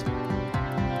იღებს.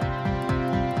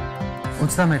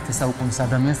 21 საუკუნის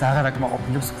ადამიანს აღარ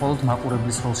აკმაყოფილებს მხოლოდ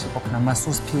მაყურებლის როლში ყოფნა, მას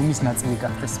სურს ფილმის ნაწილი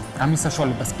გახდეს. ამის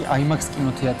საშუალებას კი აიმაქსის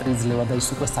კინოთეატრი იძლევა და ის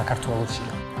უკვე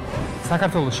საქართველოშია.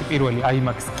 საქართველოში პირველი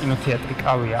აიმაქსის კინოთეატრი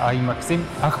ყავია აიმაქსი,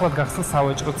 ახლად გახსნილ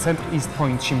სავაჭრო ცენტრ East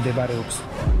Point-ში მდებარეობს.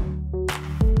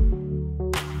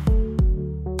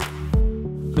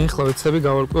 მე ახლა ვეცდები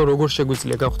გავარკვიო, როგორ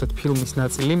შეგვიძლია გავხდეთ ფილმის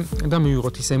ნაწილი და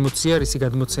მივიღოთ ის ემოცია, რისი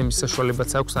გადმოცემის საშუალებაც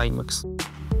აქვს აიმაქსს.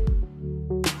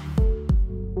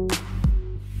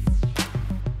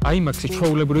 აიმაქსი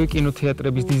ჩვეულებრივი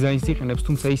კინოთეატრების დიზაინს იყენებს,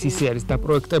 თუმცა ის ისე არის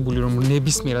დაპროექტებული, რომ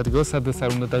ნებისმიერ ადგილას, სადაც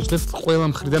არ უნდა დაждდეს, ყველა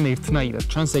მხრიდან ერთნაირად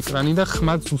ჩანს ეკრანი და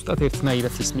ხმად ზუსტად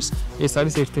ერთნაირად ისმის. ეს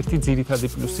არის ერთ-ერთი ძირითადი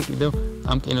პლუსი კიდევ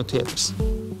ამ კინოთეატრის.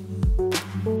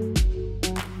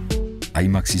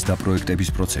 აიმაქსის დაპროექტების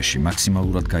პროცესში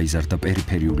მაქსიმალურად გაიზარდა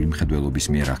პერიფერიული მხედველობის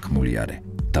მიერ აღქმული არე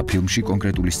და ფილმში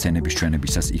კონკრეტული სცენების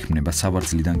ჩვენებისას იქმნება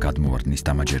სავარძლიდან გადმოვარდნის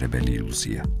დამაჯერებელი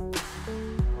ილუზია.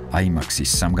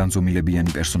 აიმაქსის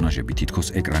სამგანზომილებიანი პერსონაჟები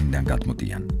თითქოს ეკრანიდან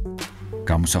გადმოდიან.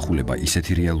 გამოსახულება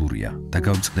ისეთი რეალურია და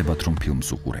გავიწყდებათ, რომ ფილმს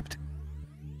უყურებთ.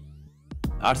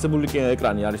 არსებული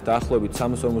ეკრანი არის დაახლოებით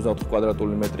 354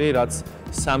 კვადრატული მეტრი, რაც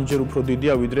სამჯერ უფრო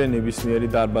დიდია ვიდრე ნებისმიერი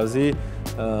დარბაზი,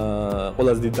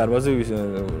 ყველაზე დიდი დარბაზი,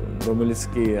 რომელიც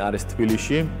კი არის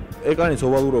თბილისში. ეკრანის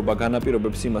ოვალურობა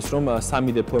განაპირობებს იმას, რომ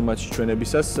 3D ფორმატში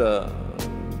ჩვენებისას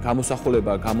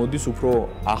გამოსახულება გამოდის უფრო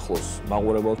ახლოს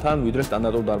მაყურებელთან, ვიდრე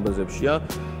სტანდარტულ დარბაზებშია,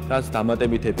 რაც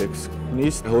დამატებით ეფექტს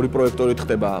ქმნის. ორი პროექტორით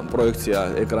ხდება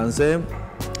პროექცია ეკრანზე,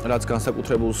 რაც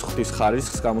განსაკუთრებულს ხდის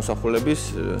ხარისხს გამოსახულების.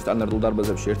 სტანდარტულ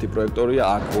დარბაზებში ერთი პროექტორია,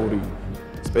 აქ ორი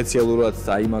სპეციალურად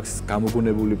აიმაქსის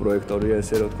გამოგონებული პროექტორია,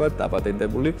 ესე რომ ვთქვა,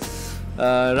 დაპატენტებული.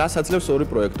 რაც აძლევს ორი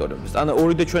პროექტორი.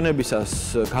 ორი D ჩვენებისას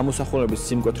გამოსახულების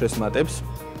სიმკვეთრეს მატებს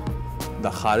და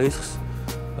ხარისხს,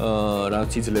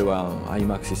 რაც იძლევა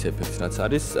აიმაქსის ეფექტს, რაც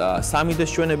არის 3D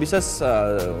ჩვენებისას,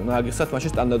 უნდა აგიხსნათ მაშინ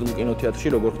სტანდარტულ კინოთეატრში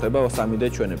როგორ ხდება 3D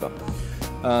ჩვენება.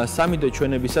 3D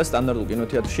ჩვენებისას სტანდარტულ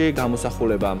კინოთეატრში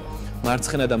გამოსახულება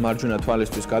მარცხენა და მარჯვენა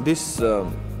თვალისთვის გადის,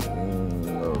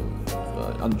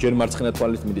 ანუ ჯერ მარცხენა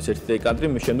თვალით მიდის ერთი კადრი,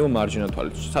 შემდეგ მარჯვენა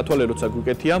თვალით. სათვალე როცა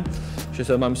გვიკეთია,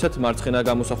 შესაბამისად მარცხენა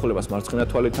გამოსახულებას მარცხენა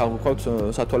თვალით ავღვქვათ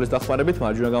სათვალეს დახმარებით,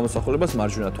 მარჯვენა გამოსახულებას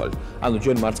მარჯვენა თვალით. ანუ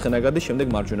ჯერ მარცხენა გადის, შემდეგ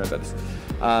მარჯვენა გადის.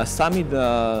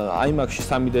 აიმაქსში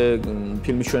 3D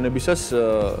ფილმის ჩვენებისას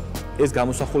ეს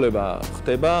გამოსახულება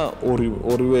ხდება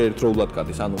ორივე ერთდროულად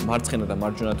გადის, ანუ მარცხენა და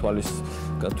მარჯვენა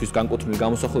თვალისთვის განკუთვნილი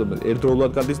გამოსახულება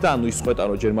ერთდროულად გადის და ანუ ის ყვეტა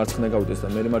რომ ჯერ მარცხენა გავიდეს და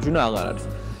მერე მარჯვენა აღარ არის.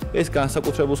 ეს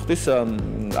განსაკუთრებულს ხდის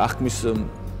აღქმის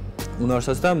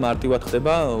უნარსაც და მარტივად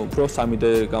ხდება უფრო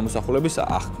 3D გამოსახულების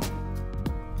აღქმა.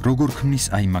 როგორ ქმნის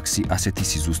აიმაქსი ასეთი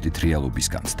სიზუსტით რეალობის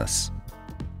განცდას?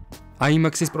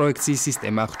 აიმაქსის პროექციის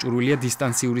სისტემა აღჭურვილია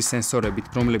დისტანციური სენსორებით,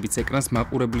 რომლებიც ეკრანს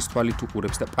მაყურებლის თვალით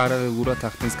უყურებს და პარალელურად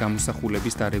ახდენს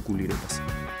გამოსახულების დარეგულირებას.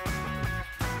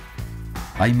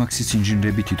 აიმაქსის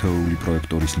ინჟინრები თითოეული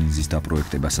პროექტორის ლინზის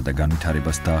დაპროექტებასა და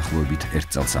განვითარებას დაახლოებით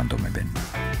 1 წელს ანდომებენ.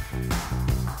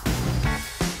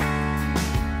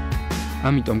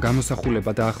 ამიტომ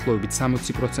გამოსახულება დაახლოებით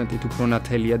 60%-ით უფრო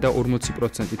ნათელია და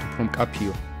 40%-ით უფრო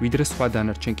მკაფიო, ვიდრე სხვა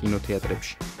დანარჩენ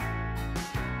კინოთეატრებში.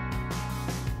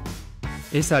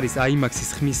 ეს არის აიმაქსის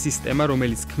ხმის სისტემა,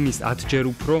 რომელიც ქმნის 10-ჯერ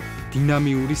უფრო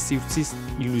დინამიური სივრცის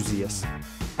ილუზიას.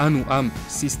 ანუ ამ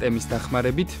სისტემის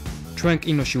დახმარებით ჩვენ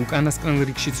კინოში უკანასკნელ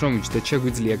რიგშიც რომ ვიჯდეთ,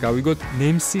 შეგვიძლია გავიგოთ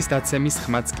ნემსის დაცემის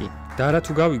ხმაც კი. და არა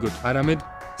თუ გავიგოთ, არამედ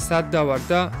სად დავარ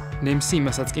და ნემსი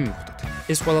იმასაც კი მივხვდეთ.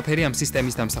 ეს ყველაფერი ამ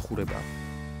სისტემის დამსახურებაა.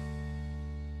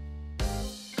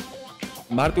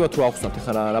 მარტივად რო ავხსნათ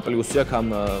ახლა რა პლუსი აქვს ამ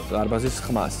დარბაზის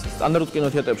ხმას. სტანდარტულ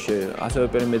კინოთეატრებში ასევე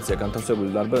პერიმეტრია განთავსებული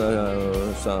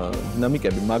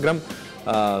დინამიკები, მაგრამ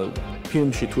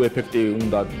ფილმში თუ ეფექტი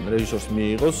უნდა რეჟისორს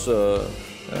მიიღოს,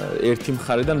 ერთი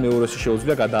მხარიდან მეორეში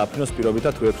შეუძლია გადააფრინოს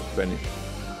პირობითად ვერტმფრენი.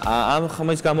 ამ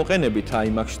ხმის გამოყენებით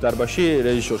აიმაქსის დარბაზში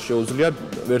რეჟისორს შეუძლია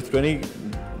ვერტმფრენი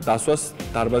დასვას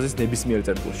დარბაზის ნებისმიერ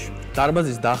წერტილში.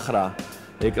 დარბაზის დახრა,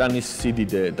 ეკრანის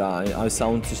სიდიდე და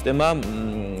საუნდ სისტემა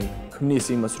ქმნის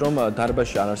იმას, რომ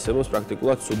დარბაზში არ არსებობს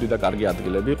პრაქტიკულად ცუდი და კარგი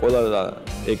ადგილები. ყველა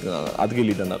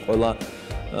ადგილიდან და ყველა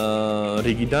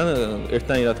რიგიდან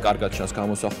ერთნაირად კარგად ჩანს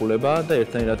გამოსახულება და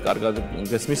ერთნაირად კარგად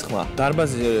გესმის ხმა.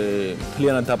 დარბაზი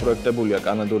მთლიანად დაპროექტებულია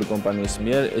კანადური კომპანიის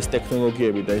მიერ. ეს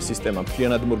ტექნოლოგიები და ეს სისტემა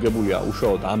მთლიანად მორგებულია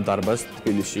უშუალოდ ამ დარბაზს,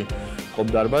 თბილისში ყოფ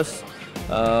დარბაზს.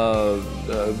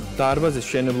 დარბაზის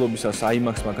მშენებლობისას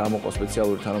აიმაქსმა გამოყო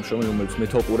სპეციალური თანამშრომელი, რომელიც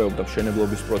მეთვალყურეობდა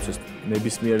მშენებლობის პროცესს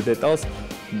ნებისმიერ დეტალს.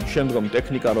 შემდგომ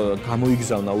ტექნიკა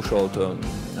გამოიგზავნა უშუალოდ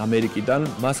ამერიკიდან,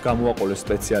 მას გამოაყოლეს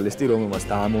სპეციალისტი, რომელმაც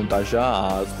დაამონტაჟა,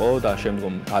 ააწყო და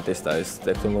შემდგომ ატესტა ეს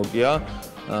ტექნოლოგია.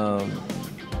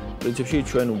 პრინციპში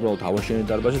ჩვენ უბრალოდ ავაშენეთ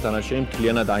დარბაზი, დანარჩენი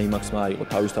მთლიანად აიმაქსმა აიღო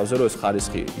თავის თავზე, რომ ეს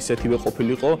ხარისხი ისეთივე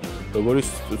ყოფილიყო, როგორც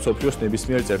სოფლიოს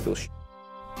ნებისმიერ წერტილში.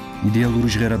 იდეალური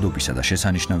ჟღერადობისა და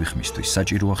შესანიშნავი ხმისთვის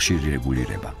საჭიროა ხშირი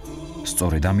რეგულირება.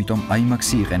 სწორედ ამიტომ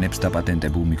აიმაქსი იყენებს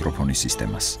დაპატენტებულ მიკროფონის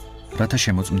სისტემას, რათა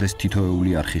შემოწმდეს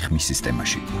თითოეული არხი ხმის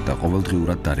სისტემაში და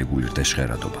ყოველდღიურად დარეგულირდეს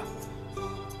ჟღერადობა.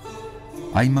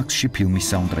 აიმაქსში ფილმის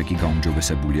საუნდტრეკი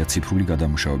გაუმჯობესებულია ციფრული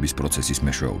გადამუშავების პროცესის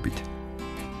მეშვეობით.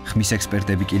 ხმის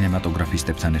ექსპერტები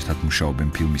კინემატოგრაფისტებთან ერთად მუშაობენ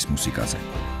ფილმის მუსიკაზე,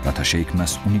 რათა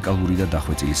შეიქმნას უნიკალური და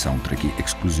დახვეწილი საუნდტრეკი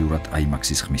ექსკლუზიურად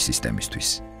აიმაქსის ხმის სისტემისთვის.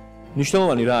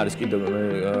 მნიშვნელოვანი რა არის კიდევ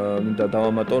მინდა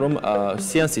დავამატო, რომ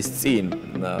სეანსის წინ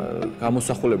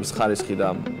გამოსახულების ხარისხი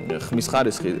და ხმის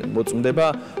ხარისხი მოწმდება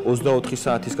 24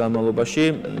 საათის განმავლობაში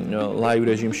ლაივ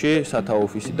რეჟიმში სათაო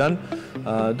ოფისიდან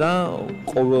და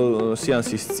ყოველ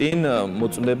სეანსის წინ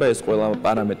მოწმდება ეს ყველა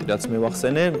პარამეტრი, რაც მე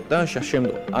ვახსენე და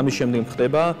ამის შემდეგ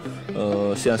ხდება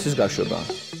სეანსის გაშვება.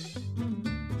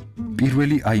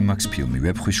 პირველი აიმაქს ფილმი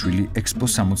ვეფხვიშვილი ექსპო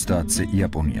 70-ზე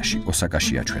იაპონიაში,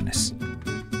 ოსაკაში აჩვენეს.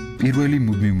 პირველი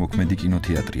მუდმივ მოქმედი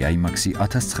კინოთეატრი აიმაქსი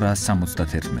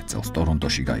 1971 წელს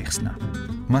ტორონტოში გაიხსნა.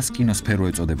 მას კინოსფერო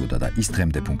ეწოდებოდა და ის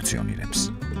დღემდე ფუნქციონირებს.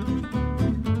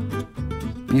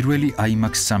 პირველი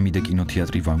აიმაქს 3D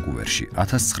კინოთეატრი ვანკუვერში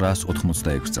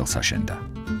 1986 წელს აშენდა.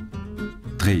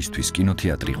 დღეისთვის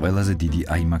კინოთეატრი ყველაზე დიდი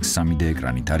აიმაქს 3D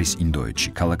ეკრანით არის ინდოეთში,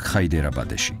 ქალაქ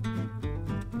ხაიდერაბადში.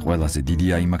 ყველაზე დიდი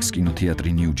აიმაქს კინოთეატრი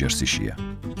ნიუ-ჯერსიშია,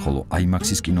 ხოლო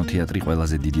აიმაქსის კინოთეატრი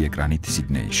ყველაზე დიდი ეკრანით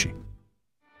სიდნეიში.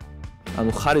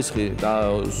 ანუ ხარისხი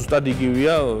და ზუსტად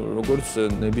იგივეა, როგორც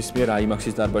ნებისმიერ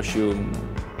აიმაქსის დარბაზში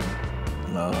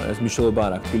ეს მნიშვნელობა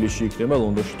არ აქვს, თბილისში იქნება,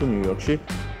 ლონდონში თუ ნიუ-იორკში.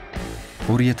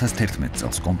 2011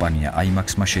 წელს კომპანია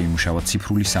აიმაქსმა შეიმუშავა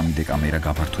ციფრული 3D კამერა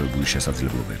გაფართოებული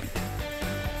შესაძლებლობებით.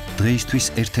 დღეისთვის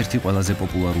ერთ-ერთი ყველაზე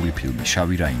პოპულარული ფილმი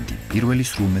შავი რაინდი პირველი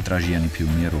სრულმეტრაჟიანი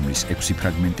ფილმია, რომლის 6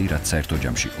 ფრაგმენტი, რაც საერთო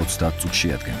ჯამში 30 წუთს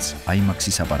შეადგენს,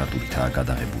 აიმაქსის აპარატურითაა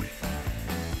გადაღებული.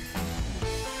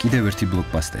 კიდევ ერთი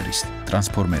ბლოკბასტერის,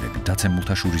 ტრანსფორმერები,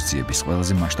 დაცემულთა შურისძიების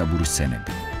ყველაზე მასშტაბური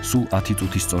სცენები, სულ 10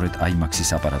 წუთი სწორედ აიმაქსის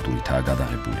აპარატურითაა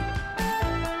გადაღებული.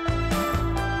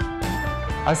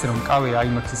 ასე რომ კავე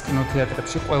აიმაქსის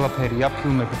კინოთეატრებში ყველაფერია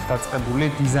ფილმებით დაწყებული,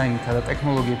 დიზაინითა და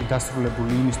ტექნოლოგიებით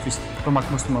დასრულებული იმისთვის, რომ აქ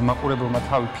მოსულმა მაყურებელმა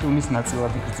თავი ფილმის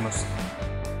ნაწილად იგრძნოს.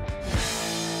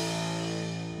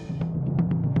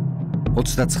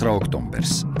 29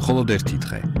 ოქტომბერს, მხოლოდ ერთი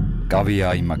დღე, კავეა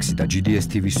აიმაქსი და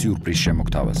ჯიდი-პედიას სიურპრიზს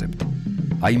შემოგთავაზებთ.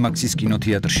 აიმაქსის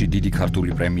კინოთეატრში დიდი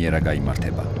ქართული პრემიერა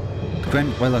გაიმართება. თქვენ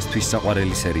ყველასთვის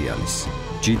საყვარელი სერიალის,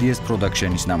 ჯიდი-პედიას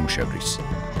პროდაქშენის ნამუშევრის,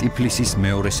 ტიფლისის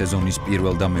მეორე სეზონის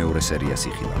პირველ და მეორე სერიას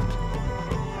იხილავთ.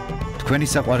 თქვენი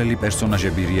საყვარელი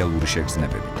პერსონაჟები რეალური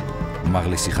შეგრძნებებით,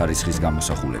 უმაღლესი ხარისხის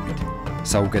გამოსახულებით,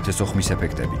 საუკეთესო ხმის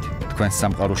ეფექტებით, თქვენს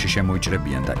სამყაროში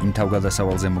შემოიჭრებიან და იმ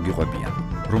თავგადასავალზე მოგიყვებიან,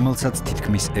 რომელსაც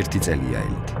თითქმის 1 წელია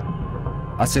ელით.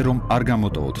 ასე რომ არ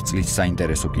გამოტოვოთ წლის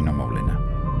საინტერესო კინომოვლენა.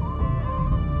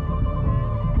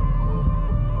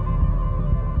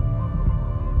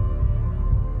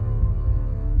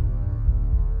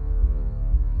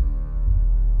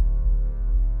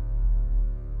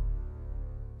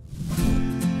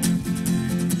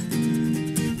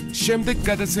 შემდეგ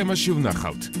გადაცემაში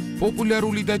ვნახავთ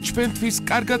პოპულარული და ჩვენთვის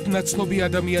კარგად ნაცნობი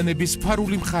ადამიანების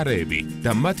ფარული მხარეები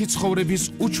და მათი ცხოვრების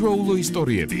უჩვეულო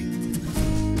ისტორიები.